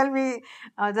घेण्याबद्दल मी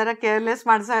जरा केअरलेस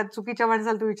माणसं, चुकीच्या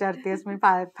माणसाला तू विचारतेस. मी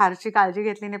फारशी काळजी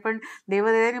घेतली नाही, पण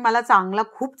देवदयाने मला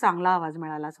खूप चांगला आवाज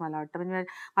मिळाला असं मला वाटतं. म्हणजे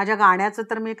माझ्या गाण्याचं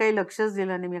तर मी काही लक्षच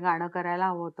दिलं नाही. मी गाणं करायला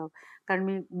हवं होतं, कारण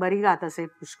मी बरी गात असे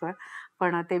पुष्कळ,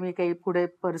 पण ते मी काही पुढे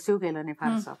परस्यू केलं नाही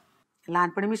फारसं.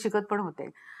 लहानपणी मी शिकत पण होते,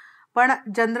 पण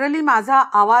जनरली माझा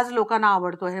आवाज लोकांना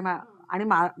आवडतो हे आणि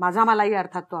माझा मलाही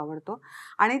अर्थात तो आवडतो.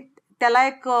 आणि त्याला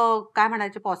एक काय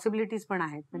म्हणायचे पॉसिबिलिटीज पण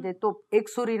आहेत. म्हणजे तो एक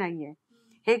सुरी नाहीये,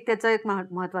 हे त्याचं एक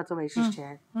महत्वाचं वैशिष्ट्य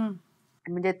आहे.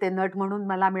 म्हणजे ते नट म्हणून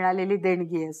मला मिळालेली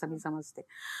देणगी आहे असं मी समजते.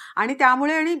 आणि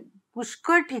त्यामुळे आणि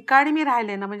पुष्कळ ठिकाणी मी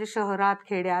राहिले ना, म्हणजे शहरात,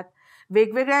 खेड्यात,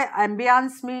 वेगवेगळ्या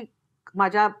अँबियन्स मी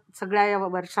माझ्या सगळ्या या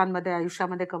वर्षांमध्ये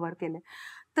आयुष्यामध्ये कव्हर केले.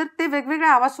 तर ते वेगवेगळे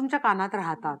आवाज तुमच्या कानात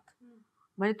राहतात.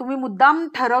 म्हणजे तुम्ही मुद्दाम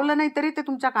ठरवलं नाही तरी ते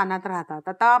तुमच्या कानात राहतात.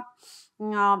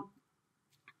 आता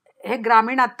हे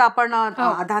ग्रामीण, आता आपण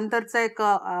अधांतरचा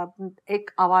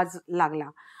एक आवाज लागला.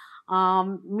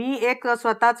 मी एक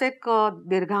स्वतःच एक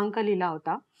दीर्घांक लिहिला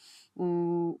होता.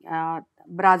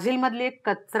 ब्राझील मधली एक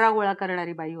कचरा गोळा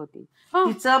करणारी बाई होती.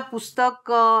 तिचं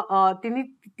पुस्तक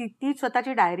ती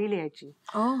स्वतःची डायरी लिहायची.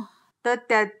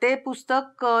 तर ते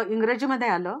पुस्तक इंग्रजीमध्ये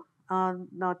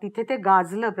आलं, तिथे ते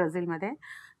गाजलं ब्राझीलमध्ये.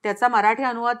 त्याचा मराठी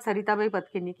अनुवाद सरिताबाई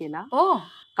पत्कींनी केला,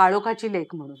 काळोखाची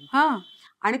लेक म्हणून.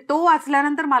 आणि तो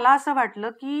वाचल्यानंतर मला असं वाटलं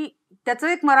की त्याचं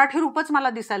एक मराठी रूपच मला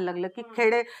दिसायला लागलं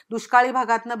की दुष्काळी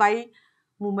भागातनं बाई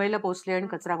मुंबईला पोहोचली आणि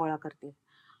कचरा गोळा करते.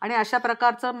 आणि अशा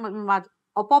प्रकारचं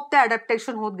आपोआप ते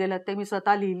अडॅप्टेशन होत गेलं. ते मी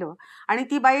स्वतः लिहिलं. आणि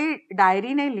ती बाई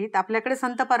डायरी नाही लिहित, आपल्याकडे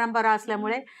संत परंपरा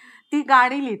असल्यामुळे ती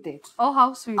गाणी लिहिते,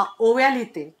 ओव्या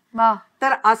लिहिते.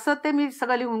 तर असं ते मी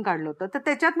सगळं लिहून काढलं होतं. तर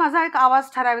त्याच्यात माझा एक आवाज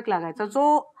ठराविक लागायचा,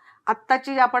 जो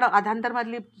आत्ताची आपण अधांतर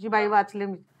मधली जी बाई वाचली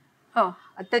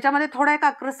त्याच्यामध्ये थोडा एक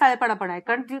आक्रस्ताळेपणा पण आहे,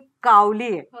 कारण ती कावली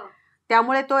आहे,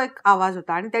 त्यामुळे तो एक आवाज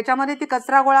होता. आणि त्याच्यामध्ये ती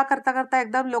कचरा गोळा करता करता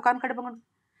एकदम लोकांकडे बघून,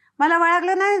 मला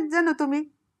वळखलं नाही जणू तुम्ही,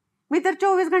 मी तर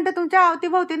 24 घंटे तुमच्या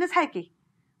अवतीभोवतीनेच आहे की.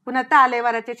 पुन्हा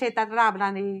तालेवाराच्या शेतात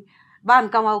राबणारी,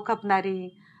 बांधकामावर खपणारी,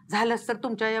 झालंच तर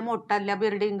तुमच्या या मोठ्याल्या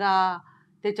बिल्डिंगा,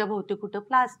 त्याच्या भोवती कुठं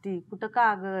प्लास्टिक, कुठं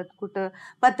कागद, कुठं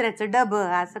पत्र्याचं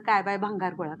डबं, असं काय बाय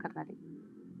भंगार गोळा करणारी.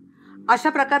 अशा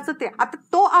प्रकारचं ते. आता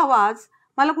तो आवाज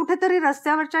मला कुठेतरी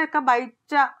रस्त्यावरच्या एका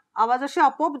बाईच्या आवाजाशी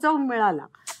आपोआप जाऊन मिळाला.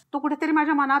 तो कुठेतरी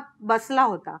माझ्या मनात बसला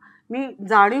होता. मी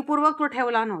जाणीवपूर्वक तो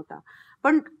ठेवला नव्हता.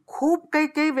 पण खूप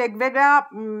काही वेगवेगळ्या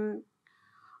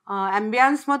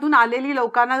अँबियन्स मधून आलेली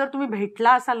लोकांना जर तुम्ही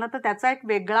भेटला असाल ना, तर त्याचा एक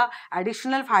वेगळा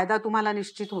ऍडिशनल फायदा तुम्हाला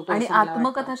निश्चित होतो. आणि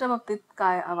आत्मकथाच्या बाबीत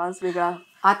काय आवाज वेगळा?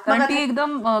 ती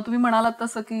एकदम तुम्ही म्हणालात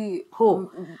तसं की हो,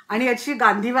 आणि अशी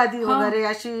गांधीवादी वगैरे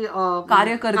अशी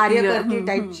कार्यकर्ती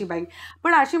टाईपची बाई.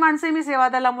 पण अशी माणसं मी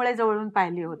सेवादलामुळे जवळून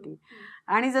पाहिली होती.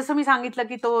 आणि जसं मी सांगितलं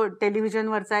की तो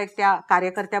टेलिव्हिजनवरचा एक त्या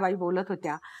कार्यकर्त्या बाई बोलत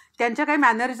होत्या, त्यांच्या काही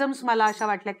मॅनरिझम्स मला अशा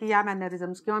वाटल्या की या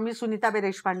मॅनरिझम्स, किंवा मी सुनीताबाई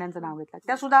देशपांड्यांचं नाव घेतलं,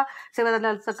 त्या सुद्धा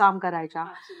सेवादलाचं काम करायच्या.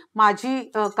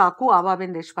 माझी काकू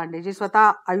आबाबेन देशपांडे, जी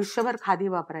स्वतः आयुष्यभर खादी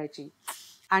वापरायची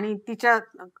आणि तिच्या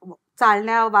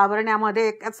चालण्या वावरण्यामध्ये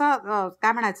एक असं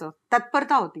काय म्हणायचं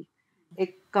तत्परता होती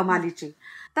एक कमालीची.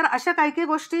 तर अशा काही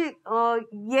गोष्टी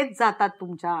येत जातात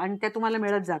तुमच्या आणि त्या तुम्हाला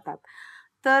मिळत जातात.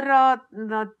 तर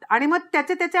आणि मग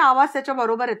त्याचे आवाज त्याच्या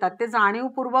बरोबर येतात. ते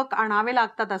जाणीवपूर्वक आणावे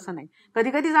लागतात असं नाही.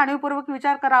 कधी कधी जाणीवपूर्वक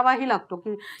विचार करावाही लागतो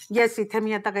की येस, इथे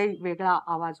मी आता काही वेगळा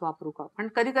आवाज वापरू का. पण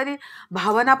कधी कधी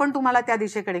भावना पण तुम्हाला त्या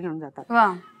दिशेकडे घेऊन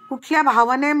जातात. कुठल्या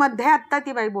भावनेमध्ये आता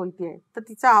ती बाई बोलतीये, तर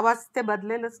तिचा आवाज ते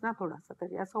बदलेलच ना थोडासा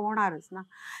तरी, असं होणारच ना.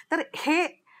 तर हे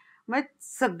म्हणजे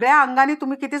सगळ्या अंगाने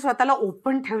तुम्ही किती स्वतःला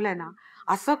ओपन ठेवलंय ना,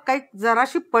 असं काही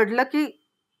जराशी पडलं की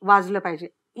वाजलं पाहिजे,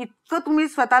 इतकं तुम्ही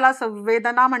स्वतःला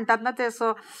संवेदना म्हणतात ना ते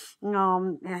असं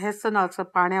हे असं ना, असं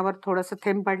पाण्यावर थोडंसं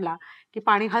थेंब पडला की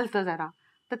पाणी हलतं जरा,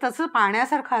 तर तसं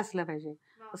पाण्यासारखं असलं पाहिजे,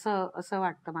 असं असं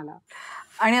वाटतं मला.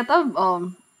 आणि आता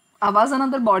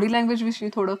आवाजानंतर बॉडी लँग्वेज विषयी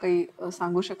थोडं काही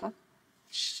सांगू शकाल?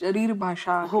 शरीर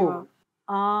भाषा हो.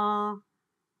 किंवा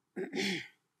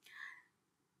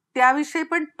त्याविषयी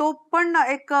पण तो पण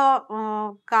एक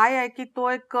काय आहे की तो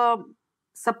एक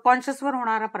सबकॉन्शियस वर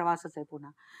होणारा प्रवासच आहे पुन्हा.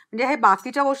 म्हणजे हे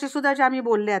बाकीच्या गोष्टी सुद्धा ज्या मी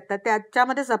बोलले आता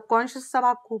त्याच्यामध्ये सबकॉन्शियसचा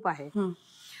भाग खूप आहे.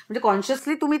 म्हणजे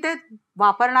कॉन्शियसली तुम्ही ते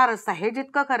वापरणार असता हे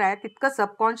जितकं खरं आहे, तितकं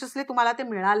सबकॉन्शियसली तुम्हाला ते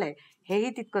मिळालंय हेही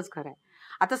तितकंच खरं आहे.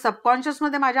 आता सबकॉन्शियस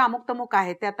मध्ये माझ्या अमुक तमुक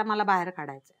आहे ते आता मला बाहेर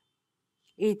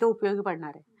काढायचंय, इथं उपयोगी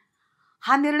पडणार आहे,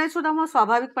 हा निर्णय सुद्धा मग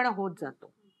स्वाभाविकपणे होत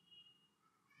जातो.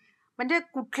 म्हणजे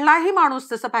कुठलाही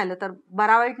माणूस तसं पाहिलं तर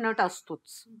बरा वाईट नट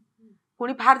असतोच.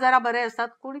 कोणी फार जरा बरे असतात,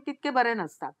 कोणी तितके बरे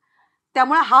नसतात.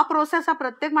 त्यामुळे हा प्रोसेस हा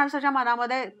प्रत्येक माणसाच्या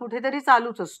मनामध्ये कुठेतरी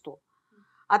चालूच असतो.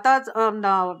 आता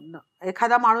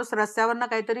एखादा माणूस रस्त्यावरनं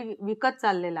काहीतरी विकत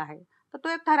चाललेला आहे, तर तो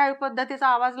एक ठराविक पद्धतीचा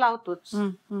आवाज लावतोच.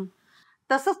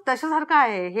 तसंच तशासारखं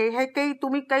आहे हे. हे काही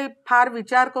तुम्ही काही फार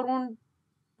विचार करून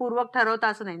पूर्वक ठरवता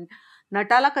असं नाही.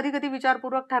 नटाला कधी कधी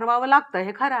विचारपूर्वक ठरवावं लागतं,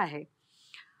 हे खरं आहे.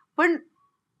 पण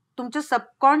तुमच्या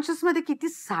सबकॉन्शियस मध्ये किती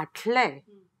साठलंय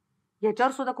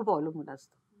याच्यावर सुद्धा खूप अवलंबून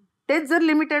असतं. तेच जर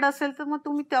लिमिटेड असेल तर मग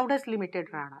तुम्ही तेवढेच लिमिटेड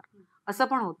राहणार, असं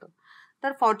पण होतं.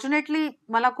 तर फॉर्च्युनेटली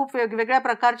मला खूप वेगवेगळ्या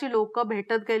प्रकारची लोक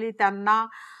भेटत गेली, त्यांना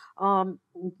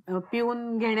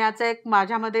पिऊन घेण्याचं एक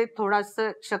माझ्यामध्ये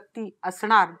थोडंसं शक्ती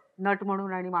असणार नट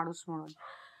म्हणून आणि माणूस म्हणून,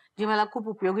 जी मला खूप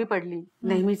उपयोगी पडली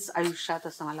नेहमीच आयुष्यात,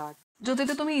 असं मला वाटतं. ज्योती,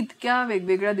 ते तुम्ही इतक्या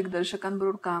वेगवेगळ्या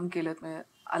दिग्दर्शकांबरोबर काम केलं, म्हणजे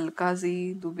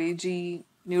अलकाजी, दुबेजी,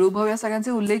 निळूभाऊ या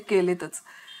सगळ्यांचे उल्लेख केलेतच,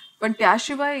 पण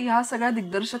त्याशिवाय ह्या सगळ्या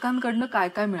दिग्दर्शकांकडनं काय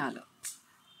काय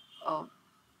मिळालं?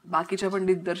 बाकीच्या पण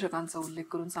दिग्दर्शकांचा उल्लेख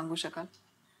करून सांगू शकाल?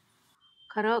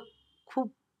 खरं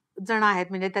खूप जण आहेत,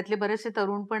 म्हणजे त्यातले बरेचसे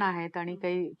तरुण पण आहेत आणि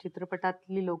काही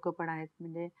चित्रपटातली लोक पण आहेत.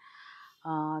 म्हणजे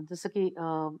जसं की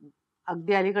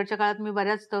अगदी अलीकडच्या काळात मी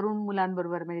बऱ्याच तरुण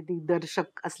मुलांबरोबर म्हणजे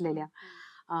दिग्दर्शक असलेल्या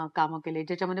कामं केले,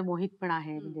 ज्याच्यामध्ये मोहित पण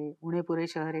आहे. म्हणजे उणे पुरे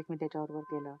शहर एक मी त्याच्याबरोबर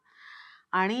केलं.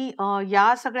 आणि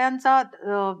या सगळ्यांचा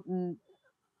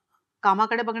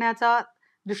कामाकडे बघण्याचा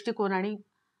दृष्टिकोन आणि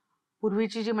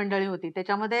पूर्वीची जी मंडळी होती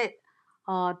त्याच्यामध्ये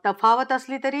तफावत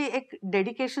असली तरी एक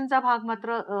डेडिकेशनचा भाग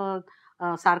मात्र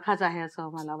सारखाच आहे असं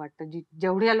मला वाटतं.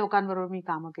 जेवढ्या लोकांबरोबर मी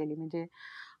कामं केली, म्हणजे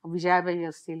विजयाबाई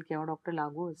असतील किंवा डॉक्टर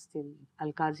लागू असतील,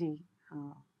 अलकाजी,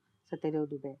 सत्यदेव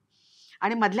दुबे,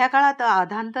 आणि मधल्या काळात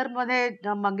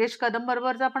आधांतरमध्ये मंगेश कदम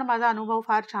बरोबरचा पण माझा अनुभव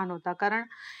फार छान होता. कारण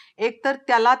एक तर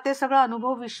त्याला ते सगळं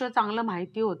अनुभव विश्व चांगलं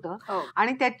माहिती होतं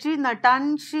आणि त्याची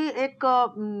नटांशी एक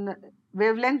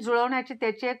वेवलेंथ जुळवण्याची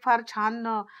त्याची एक फार छान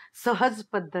सहज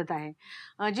पद्धत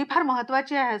आहे, जी फार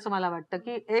महत्वाची आहे असं मला वाटतं.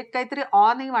 की एक काहीतरी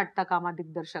नाही वाटतं कामा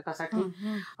दिग्दर्शकासाठी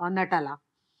नटाला,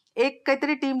 एक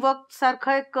काहीतरी टीमवर्क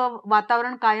सारखं एक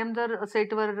वातावरण कायम जर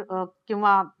सेटवर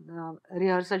किंवा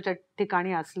रिहर्सलच्या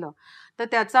ठिकाणी असलं तर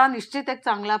त्याचा निश्चित एक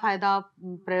चांगला फायदा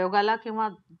प्रयोगाला किंवा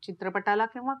चित्रपटाला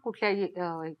किंवा कुठल्याही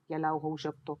याला होऊ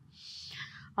शकतो.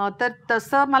 तर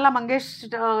तसं मला मंगेश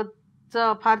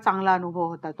फार चांगला अनुभव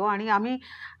होता तो. आणि आम्ही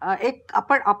एक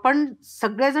आपण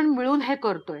सगळेजण मिळून हे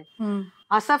करतोय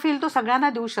असा फील तो सगळ्यांना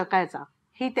देऊ शकायचा,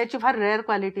 ही त्याची फार रेअर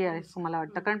क्वालिटी आहे असं मला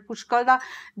वाटतं. कारण पुष्कळदा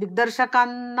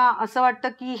दिग्दर्शकांना असं वाटतं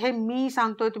की हे मी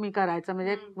सांगतोय तुम्ही करायचं,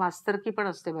 म्हणजे मास्तरकी पण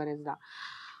असते बरेचदा,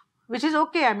 which is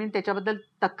okay. I mean त्याच्याबद्दल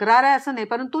तक्रार आहे असं नाही,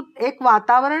 परंतु एक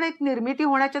वातावरण, एक निर्मिती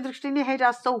होण्याच्या दृष्टीने हे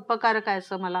जास्त उपकारक आहे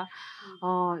असं मला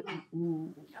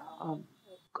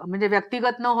म्हणजे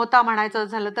व्यक्तिगत न होता म्हणायचं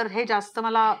झालं तर हे जास्त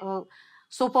मला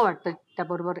सोपं वाटतं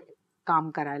त्याबरोबर काम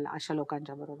करायला, अशा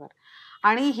लोकांच्या बरोबर.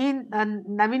 आणि ही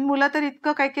नवीन मुलं तर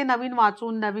इतकं काही काही नवीन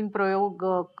वाचून नवीन प्रयोग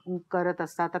करत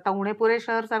असतात. आता उणे पुरे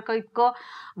शहर सारखं इतकं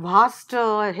व्हास्ट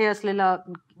हे असलेलं,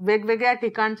 वेगवेगळ्या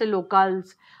ठिकाणचे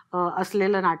लोकल्स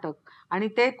असलेलं नाटक, आणि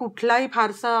ते कुठलाही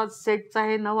फारसा सेटचा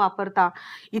हे न वापरता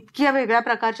इतक्या वेगळ्या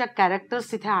प्रकारच्या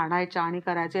कॅरेक्टर्स तिथे आणायच्या आणि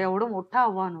करायच्या, एवढं मोठं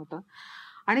आव्हान होतं.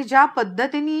 आणि ज्या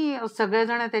पद्धतीने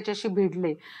सगळेजण त्याच्याशी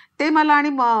भिडले ते मला आणि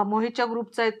मोहितच्या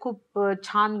ग्रुपचा एक खूप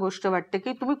छान गोष्ट वाटते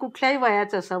की तुम्ही कुठल्याही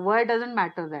वयाचं असं, वय डझंट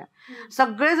मॅटर आहे,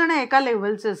 सगळेजण एका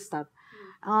लेवलचे असतात.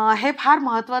 हे फार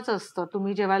महत्वाचं असतं.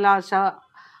 तुम्ही जेव्हा अशा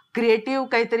क्रिएटिव्ह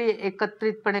काहीतरी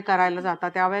एकत्रितपणे करायला जाता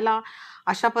त्यावेळेला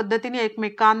अशा पद्धतीने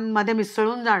एकमेकांमध्ये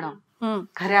मिसळून जाणं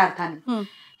खऱ्या अर्थाने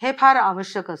हे फार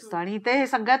आवश्यक असतं. आणि ते हे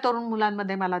सगळ्या तरुण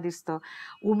मुलांमध्ये मला दिसतं.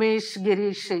 उमेश,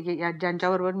 गिरीश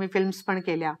ज्यांच्याबरोबर मी फिल्म्स पण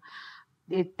केल्या,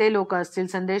 ते लोक असतील,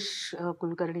 संदेश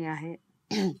कुलकर्णी आहे,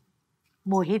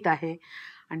 मोहित आहे,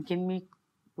 आणखीन मी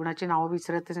कुणाची नावं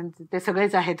विसरत ते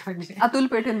सगळेच आहेत. म्हणजे अतुल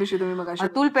पेठेंविषयी तुम्ही मग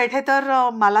अतुल पेठे तर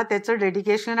मला त्याचं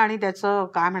डेडिकेशन आणि त्याचं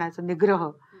काय म्हणायचं निग्रह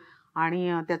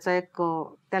आणि त्याचं एक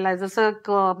त्याला जसं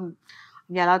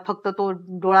याला फक्त तो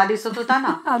डोळा दिसत होता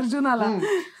ना अर्जुनाला,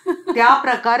 त्या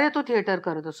प्रकारे तो थिएटर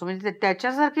करत असतो. म्हणजे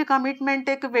त्याच्यासारखी कमिटमेंट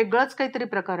एक वेगळंच काहीतरी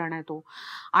प्रकरण आहे तो.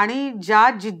 आणि ज्या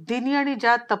जिद्दीने आणि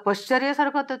ज्या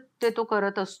तपश्चर्यासारखं ते तो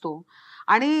करत असतो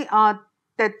आणि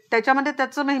त्याच्यामध्ये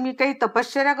त्याचं मी काही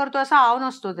तपश्चर्या करतो असा आव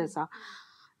नसतो त्याचा.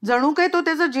 जणू काही तो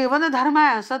त्याचा जीवनधर्म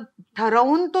आहे असं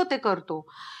ठरवून तो ते करतो.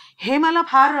 हे मला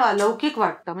फार अलौकिक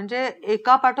वाटतं. म्हणजे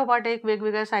एका पाठोपाठ एक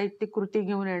वेगवेगळ्या साहित्यिक कृती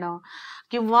घेऊन येणं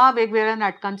किंवा वेगवेगळ्या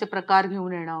नाटकांचे प्रकार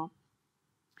घेऊन येणं.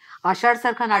 आषाढ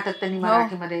सारखं नाटक त्यांनी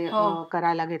मराठीमध्ये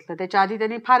करायला घेतलं. त्याच्या आधी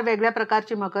त्यांनी फार वेगळ्या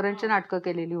प्रकारची मकरंदची नाटकं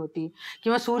केलेली होती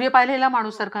किंवा सूर्य पाहिलेला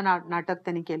माणूस सारखं नाटक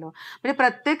त्यांनी केलं. म्हणजे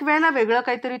प्रत्येक वेळेला वेगळं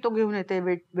काहीतरी तो घेऊन येते.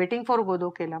 वेटिंग फॉर गोदो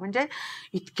केला. म्हणजे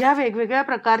इतक्या वेगवेगळ्या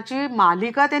प्रकारची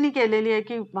मालिका त्यांनी केलेली आहे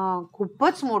की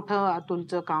खूपच मोठं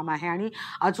अतुलचं काम आहे. आणि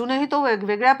अजूनही तो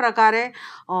वेगवेगळ्या प्रकारे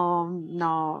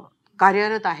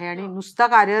कार्यरत आहे. आणि नुसता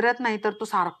कार्यरत नाही तर तो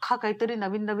सारखा काहीतरी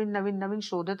नवीन नवीन नवीन नवीन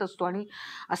शोधत असतो. आणि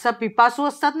असं पिपासू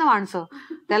असतात ना माणसं,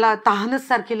 त्याला तहानच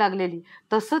सारखी लागलेली,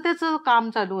 तसं त्याचं काम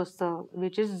चालू असतं.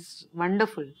 विच इज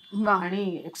वंडरफुल आणि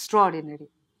एक्स्ट्राऑर्डिनरी.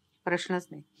 प्रश्नच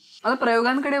नाही. आता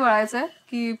प्रयोगांकडे वळायचंय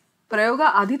की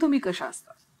प्रयोगाआधी तुम्ही कशा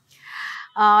असता?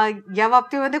 या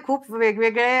बाबतीमध्ये खूप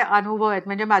वेगवेगळे अनुभव आहेत.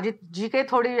 म्हणजे माझी जी काही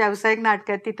थोडी व्यावसायिक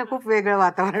नाटकं आहेत तिथं खूप वेगळं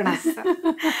वातावरण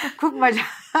असतं. खूप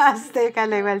मजा असते एका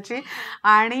लेवलची.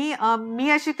 आणि मी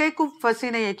अशी काही खूप फसी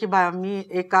नाहीये की मी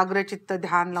एकाग्रचित्त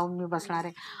ध्यान लावून मी बसणार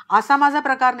आहे असा माझा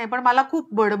प्रकार नाही. पण मला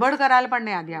खूप बडबड करायला पण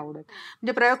नाही आधी आवडत.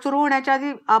 म्हणजे प्रयोग सुरू होण्याच्या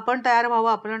आधी आपण तयार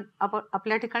व्हावं, आपण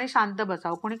आपल्या ठिकाणी शांत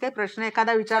बसावं. कोणी काही प्रश्न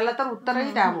एखादा विचारला तर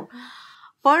उत्तरही द्यावं.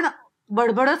 पण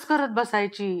बडबडच करत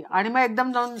बसायची आणि मग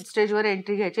एकदम जाऊन स्टेजवर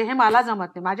एंट्री घ्यायची, हे मला जमत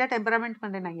नाही. माझ्या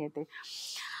टेम्परामेंटमध्ये नाही येते.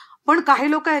 पण काही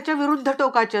लोक ह्याच्या विरुद्ध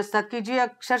टोकाचे असतात की जी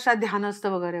अक्षरशः ध्यानस्थ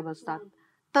वगैरे बसतात.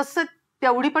 तसं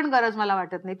तेवढी पण गरज मला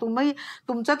वाटत नाही. तुम्ही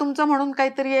तुमचं म्हणून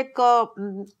काहीतरी एक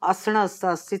असणं असतं,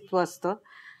 अस्तित्व असतं,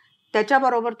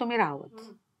 त्याच्याबरोबर तुम्ही राहावं.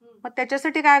 मग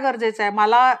त्याच्यासाठी काय गरजेचं आहे?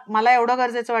 मला एवढं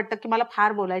गरजेचं वाटतं की मला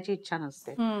फार बोलायची इच्छा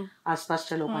नसते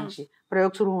आसपासच्या लोकांशी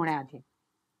प्रयोग सुरू होण्याआधी.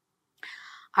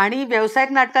 आणि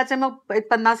व्यावसायिक नाटकाचे मग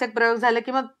 50 एक प्रयोग झाले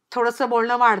की मग थोडंसं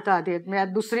बोलणं वाढतं आधी.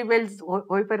 दुसरी बेल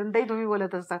होईपर्यंतही तुम्ही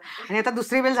बोलत असता आणि आता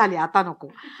दुसरी बेल झाली, आता नको,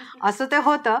 असं ते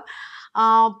होतं.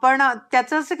 पण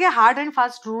त्याचं असं की हार्ड अँड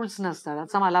फास्ट रूल्स नसतात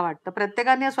असं मला वाटतं.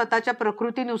 प्रत्येकाने स्वतःच्या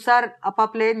प्रकृतीनुसार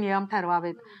आपापले नियम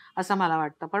ठरवावेत असं मला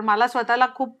वाटतं. पण मला स्वतःला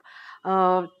खूप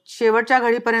शेवटच्या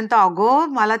घडीपर्यंत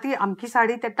मला ती अमकी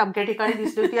साडी त्या टमक्या ठिकाणी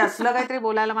दिसली होती असलं काहीतरी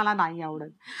बोलायला मला नाही आवडत.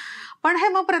 पण हे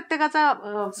मग प्रत्येकाचा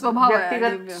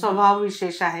व्यक्तिगत स्वभाव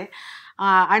विशेष आहे.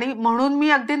 आणि म्हणून मी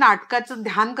अगदी नाटकाचं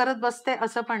ध्यान करत बसते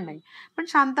असं पण नाही. पण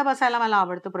शांत बसायला मला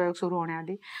आवडतं प्रयोग सुरू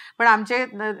होण्याआधी. पण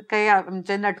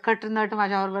आमचे नटखट नट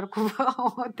माझ्याबरोबर खूप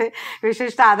होते,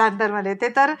 विशेषतः आधांतरमध्ये. ते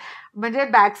तर म्हणजे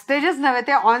बॅकस्टेजच नव्हे,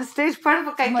 ते ऑन स्टेज पण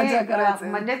काही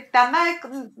म्हणजे त्यांना एक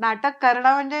नाटक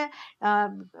करणं म्हणजे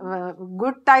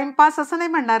गुड टाइमपास असं नाही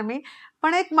म्हणणार मी,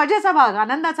 पण एक मजेचा भाग,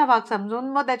 आनंदाचा भाग समजून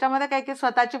मग त्याच्यामध्ये काही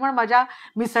स्वतःची पण मजा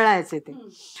मिसळायचे ते.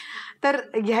 तर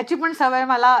ह्याची पण सवय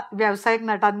मला व्यावसायिक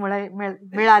नटांमुळे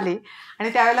मिळाली. आणि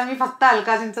त्यावेळेला मी फक्त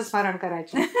अलकाजींचं स्मरण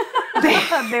करायचे,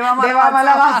 देवा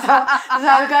मला वाचवा,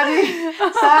 अलकाजी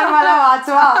सर मला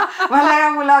वाचवा, मला या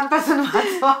मुलांपासून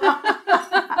वाचवा.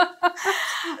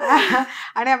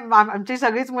 आणि आमची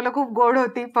सगळीच मुलं खूप गोड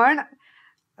होती. पण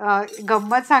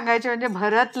गंमत सांगायची म्हणजे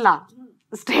भरतला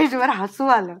स्टेजवर हसू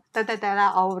आलं तर त्याला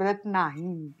आवरत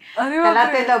नाही, त्याला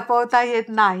ते लपवता येत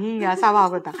नाही असा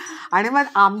भाग होता. आणि मग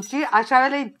आमची अशा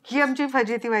वेळेला इतकी आमची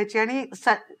फजिती व्हायची. आणि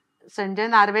संजय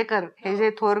नार्वेकर हे जे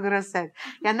थोरग्रस्त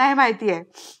आहेत यांना हे माहिती आहे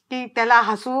की त्याला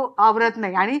हसू आवरत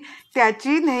नाही. आणि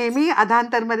त्याची नेहमी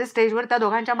अधांतरमध्ये स्टेजवर त्या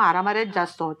दोघांच्या मारामाऱ्याच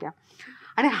जास्त होत्या.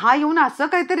 आणि हा येऊन असं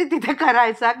काहीतरी तिथे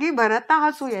करायचा की भरतला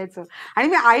हसू यायचं. आणि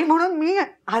मी आई म्हणून मी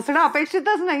हसणं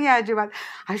अपेक्षितच नाही आहे अजिबात.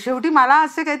 शेवटी मला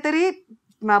असे काहीतरी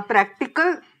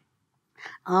प्रॅक्टिकल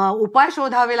उपाय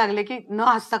शोधावे लागले की न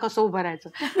हसता कसं उभं राहायचं.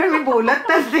 पण मी बोलत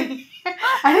तर नाही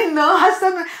आणि न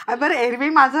हसता बरं. एरवी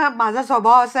माझा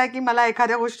स्वभाव असा आहे की मला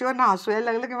एखाद्या गोष्टीवर न हसू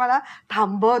यायला लागलं की मला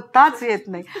थांबवताच येत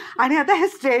नाही. आणि आता हे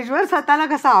स्टेजवर स्वतःला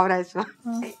कसं आवरायचं.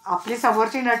 आपली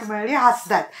समोरची नट मिळाली,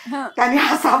 हसतात, त्यांनी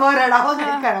हसावं, रडावं,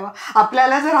 काही करावं.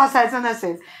 आपल्याला जर हसायचं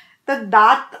नसेल तर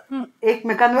दात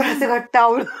एकमेकांवर असे घट्ट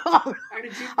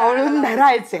आवळून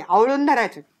धरायचे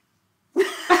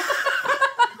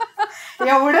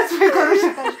एवढंच मी करू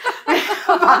शकत.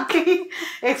 बाकी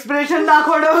एक्सप्रेशन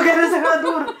दाखवणं वगैरे सगळं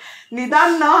दूर,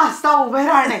 निदान न हसता उभे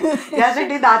राहणे,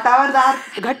 यासाठी दातावर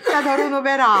दात घट्ट धरून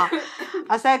उभे राहा,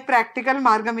 असा एक प्रॅक्टिकल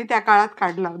मार्ग मी त्या काळात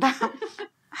काढला होता.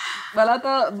 मला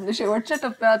आता शेवटच्या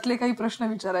टप्प्यातले काही प्रश्न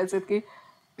विचारायचे की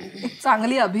एक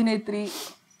चांगली अभिनेत्री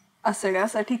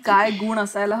असण्यासाठी काय गुण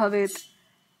असायला हवेत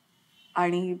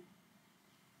आणि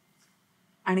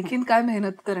आणखीन काय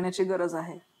मेहनत करण्याची गरज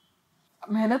आहे?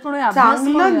 मेहनत म्हणून अभ्यास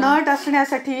चांगलं म्हणूया. नट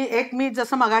असण्यासाठी एक, मी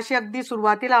जसं मगाशी अगदी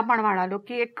सुरुवातीला आपण म्हणालो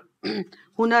की एक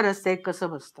हुनर असते, एक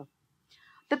कसब असतं,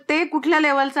 तर ते कुठल्या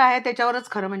लेवलचं आहे त्याच्यावरच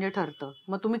खरं म्हणजे ठरतं.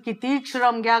 मग तुम्ही किती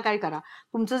श्रम घ्या, काय करा,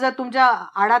 तुमचं जर तुमच्या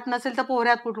आडात नसेल तर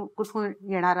पोहऱ्यात कुठून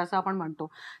येणार असं आपण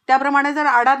म्हणतो. त्याप्रमाणे जर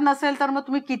आडात नसेल तर मग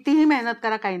तुम्ही कितीही मेहनत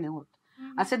करा, काही नाही होत.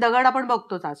 असे दगड आपण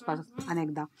बघतोच आसपास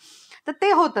अनेकदा. तर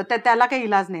ते होतं, त्याला काही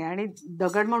इलाज नाही. आणि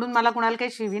दगड म्हणून मला कुणाला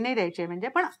काही शिवी नाही द्यायची, म्हणजे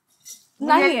पण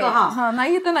नाहीये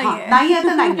तर नाहीये, नाहीये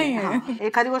तर नाहीये,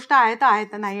 एखादी गोष्ट आहे तर आहे,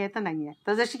 तर नाहीये तर नाहीये.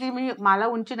 तर जशी की मला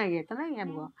उंची नाहीये तर नाहीये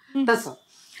बुवा, तसं.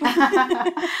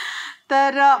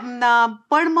 तर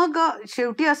पण मग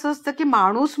शेवटी असं असतं की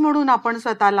माणूस म्हणून आपण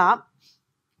स्वतःला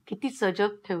किती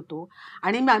सजग ठेवतो.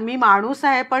 आणि मी माणूस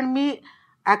आहे, पण मी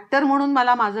ऍक्टर म्हणून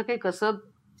मला माझं काही कसं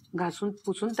घासून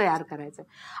पुसून तयार करायचंय,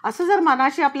 असं जर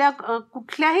मनाशी आपल्या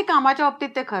कुठल्याही कामाच्या बाबतीत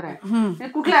ते खरं आहे.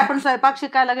 कुठल्या आपण स्वयंपाक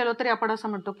शिकायला गेलो तरी आपण असं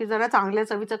म्हणतो की जरा चांगल्या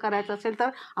चवीचं करायचं असेल तर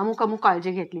अमुक अमुक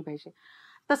काळजी घेतली पाहिजे.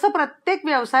 तसं प्रत्येक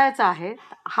व्यवसायाचा आहे.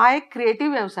 हा एक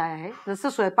क्रिएटिव्ह व्यवसाय आहे, जसं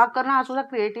स्वयंपाक करणं हा सुद्धा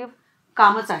क्रिएटिव्ह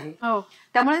कामच आहे.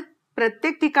 त्यामुळे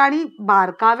प्रत्येक ठिकाणी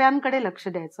बारकाव्यांकडे लक्ष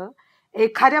द्यायचं.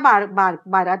 एखाद्या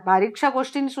बारीकशा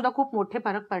गोष्टींनी सुद्धा खूप मोठे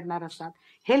फरक पडणार असतात,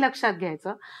 हे लक्षात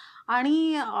घ्यायचं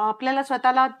आणि आपल्याला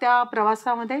स्वतःला त्या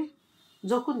प्रवासामध्ये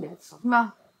झोकून द्यायचं,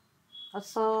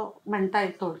 असं म्हणता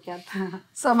येईल थोडक्यात.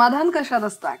 समाधान कशात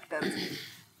असतं ऍक्टर?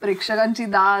 प्रेक्षकांची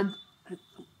दाद,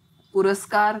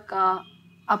 पुरस्कार, का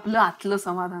आपलं आतलं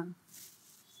समाधान?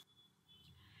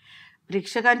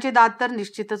 प्रेक्षकांची दाद तर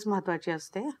निश्चितच महत्वाची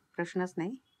असते, प्रश्नच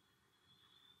नाही.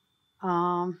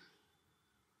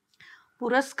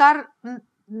 पुरस्कार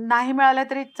नाही मिळाला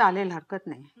तरी चालेल, हरकत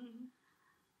नाही,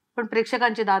 पण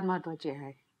प्रेक्षकांची दाद महत्वाची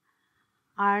आहे.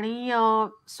 आणि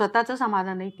स्वतःचं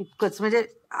समाधानही तितकंच, म्हणजे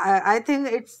I think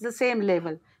it's the same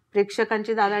level.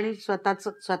 प्रेक्षकांची दाद आणि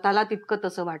स्वतःला तितकं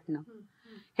तसं वाटणं,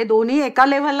 हे दोन्ही एका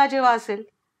लेव्हलला जेव्हा असेल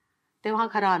तेव्हा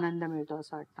खरा आनंद मिळतो,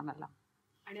 असं वाटतं मला.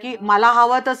 की मला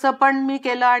हवं तसं पण मी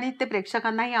केलं आणि ते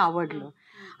प्रेक्षकांनाही आवडलं,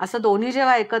 असं दोन्ही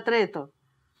जेव्हा एकत्र येतं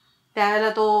त्यावेळेला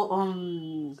तो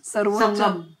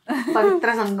संगम,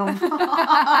 पवित्र संगम,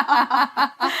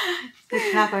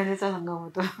 कृष्णा कळणीचा संगम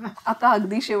होतो. आता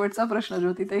अगदी शेवटचा प्रश्न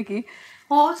ज्योतिताई, की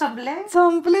हो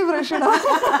संपले प्रश्न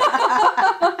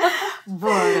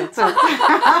बर,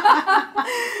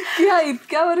 की ह्या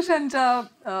इतक्या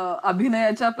वर्षांच्या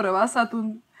अभिनयाच्या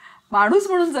प्रवासातून माणूस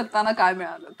म्हणून जगताना काय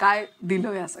मिळालं, काय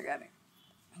दिलं या सगळ्याने?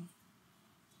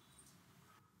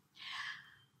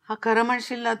 हा खरं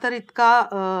म्हणशील ना तर इतका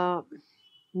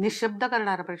निशब्द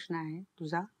करणारा प्रश्न आहे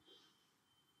तुझा.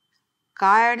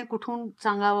 काय आणि कुठून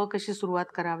सांगावं, कशी सुरुवात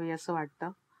करावी असं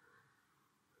वाटतं.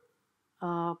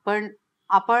 पण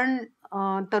आपण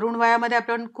तरुण वयामध्ये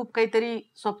आपण खूप काहीतरी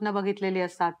स्वप्न बघितलेली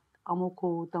असतात, अमुक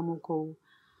हो तमुक हो.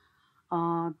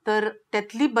 तर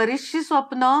त्यातली बरीचशी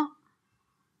स्वप्न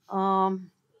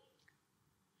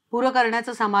पुरं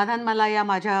करण्याचं समाधान मला या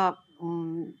माझ्या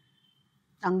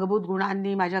अंगभूत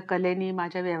गुणांनी, माझ्या कलेनी,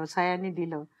 माझ्या व्यवसायाने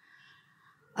दिलं,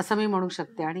 असं मी म्हणू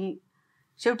शकते. आणि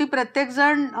शेवटी प्रत्येक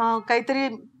जण काहीतरी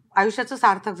आयुष्याचं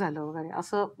सार्थक झालं वगैरे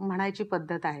असं म्हणायची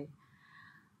पद्धत आहे.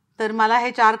 तर मला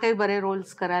हे 4 काही बरे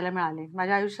रोल्स करायला मिळाले,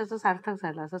 माझ्या आयुष्याचं सार्थक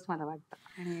झालं असंच मला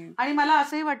वाटतं. आणि मला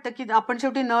असंही वाटतं की आपण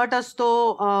शेवटी नट असतो,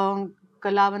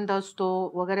 कलावंत असतो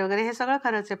वगैरे वगैरे, हे सगळं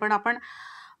खरंच आहे, पण आपण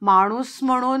माणूस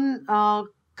म्हणून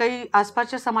काही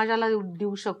आसपासच्या समाजाला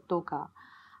देऊ शकतो का,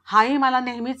 हाही मला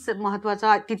नेहमीच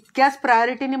महत्वाचा, तितक्याच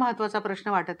प्रायोरिटीने महत्वाचा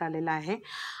प्रश्न वाटत आलेला आहे.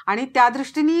 आणि त्या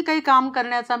दृष्टीने काही काम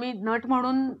करण्याचा मी नट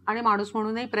म्हणून आणि माणूस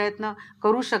म्हणूनही प्रयत्न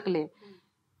करू शकले.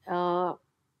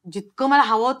 जितकं मला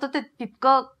हवं होतं ते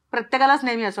तितकं प्रत्येकालाच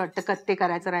नेहमी असं वाटतं ते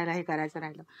करायचं राहिलं, हे करायचं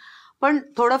राहिलं, पण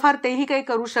थोडंफार तेही काही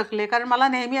करू शकले. कारण मला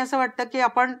नेहमी असं वाटतं की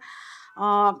आपण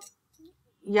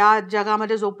या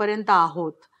जगामध्ये जोपर्यंत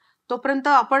आहोत तोपर्यंत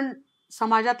आपण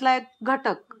समाजातला एक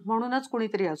घटक म्हणूनच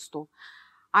कुणीतरी असतो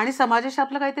आणि समाजाशी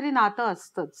आपलं काहीतरी नातं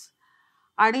असतंच.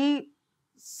 आणि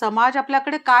समाज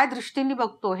आपल्याकडे काय दृष्टीने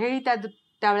बघतो हेही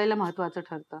त्यावेळेला महत्वाचं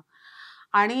ठरतं.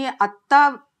 आणि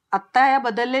आत्ता या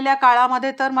बदललेल्या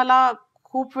काळामध्ये तर मला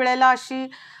खूप वेळेला अशी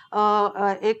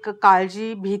एक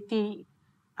काळजी, भीती,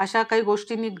 अशा काही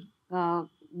गोष्टींनी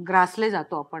ग्रासले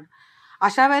जातो आपण.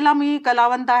 अशा वेळेला मी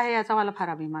कलावंत आहे याचा मला फार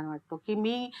अभिमान वाटतो, की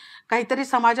मी काहीतरी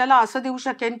समाजाला असं देऊ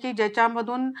शकेन की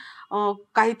ज्याच्यामधून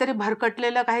काहीतरी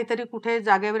भरकटलेलं काहीतरी कुठे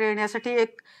जागेवर येण्यासाठी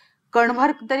एक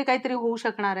कणभर तरी काहीतरी होऊ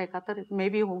शकणार आहे का, तर मे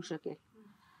बी होऊ शकेल.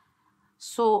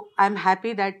 So I am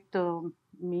happy that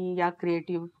मी या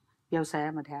क्रिएटिव्ह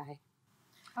व्यवसायामध्ये आहे.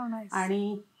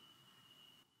 आणि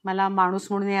मला माणूस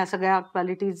म्हणून या सगळ्या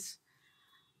क्वालिटीज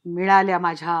मिळाल्या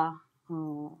माझ्या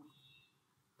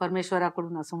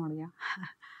परमेश्वराकडून असं म्हणूया.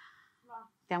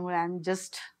 त्यामुळे I am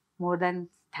just more than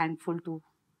thankful to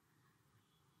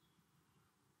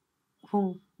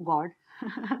God.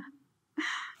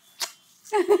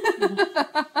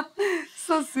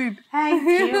 So sweet.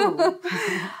 Thank you.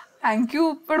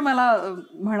 Thank you पण मला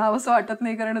म्हणावंसं वाटत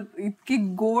नाही, कारण इतकी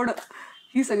गोड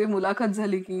ही सगळी मुलाखत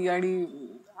झाली की, आणि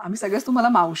आम्ही सगळेच तुम्हाला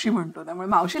मावशी म्हणतो, त्यामुळे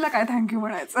मावशीला काय थँक्यू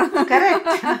म्हणायचं.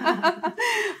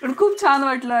 पण खूप छान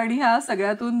वाटलं, आणि ह्या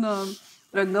सगळ्यातून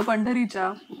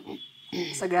रंगपंढरीच्या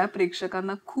सगळ्या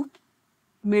प्रेक्षकांना खूप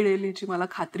मिळेल याची मला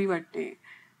खात्री वाटते.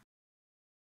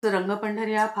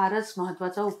 रंगपंढरी हा फारच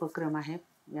महत्वाचा उपक्रम आहे,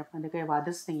 यामध्ये काही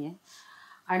वादच नाहीये.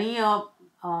 आणि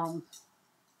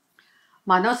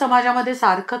मानव समाजामध्ये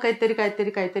सारखं काहीतरी काहीतरी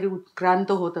काहीतरी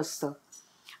उत्क्रांत होत असतं,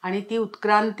 आणि ती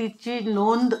उत्क्रांतीची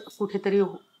नोंद कुठेतरी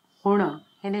होणं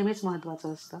हे नेहमीच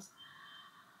महत्वाचं असतं.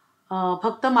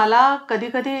 फक्त मला कधी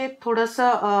कधी एक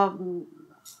थोडंसं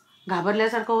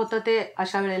घाबरल्यासारखं होतं ते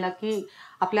अशा वेळेला, की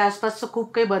आपल्या आसपासचं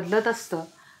खूप काही बदलत असतं.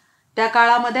 त्या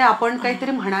काळामध्ये आपण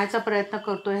काहीतरी म्हणायचा प्रयत्न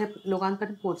करतोय, हे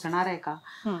लोकांपर्यंत पोहोचणार आहे का,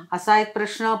 असा एक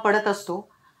प्रश्न पडत असतो.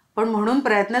 पण म्हणून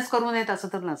प्रयत्नच करू नयेत असं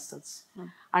तर नसतंच.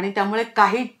 आणि त्यामुळे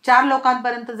काही 4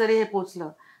 लोकांपर्यंत जरी हे पोचलं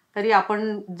तरी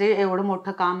आपण जे एवढं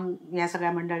मोठं काम या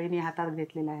सगळ्या मंडळींनी हातात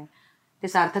घेतलेलं आहे ते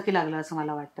सार्थकी लागलं असं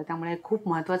मला वाटतं. त्यामुळे खूप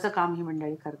महत्वाचं काम ही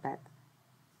मंडळी करतायत.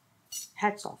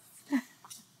 Hats off.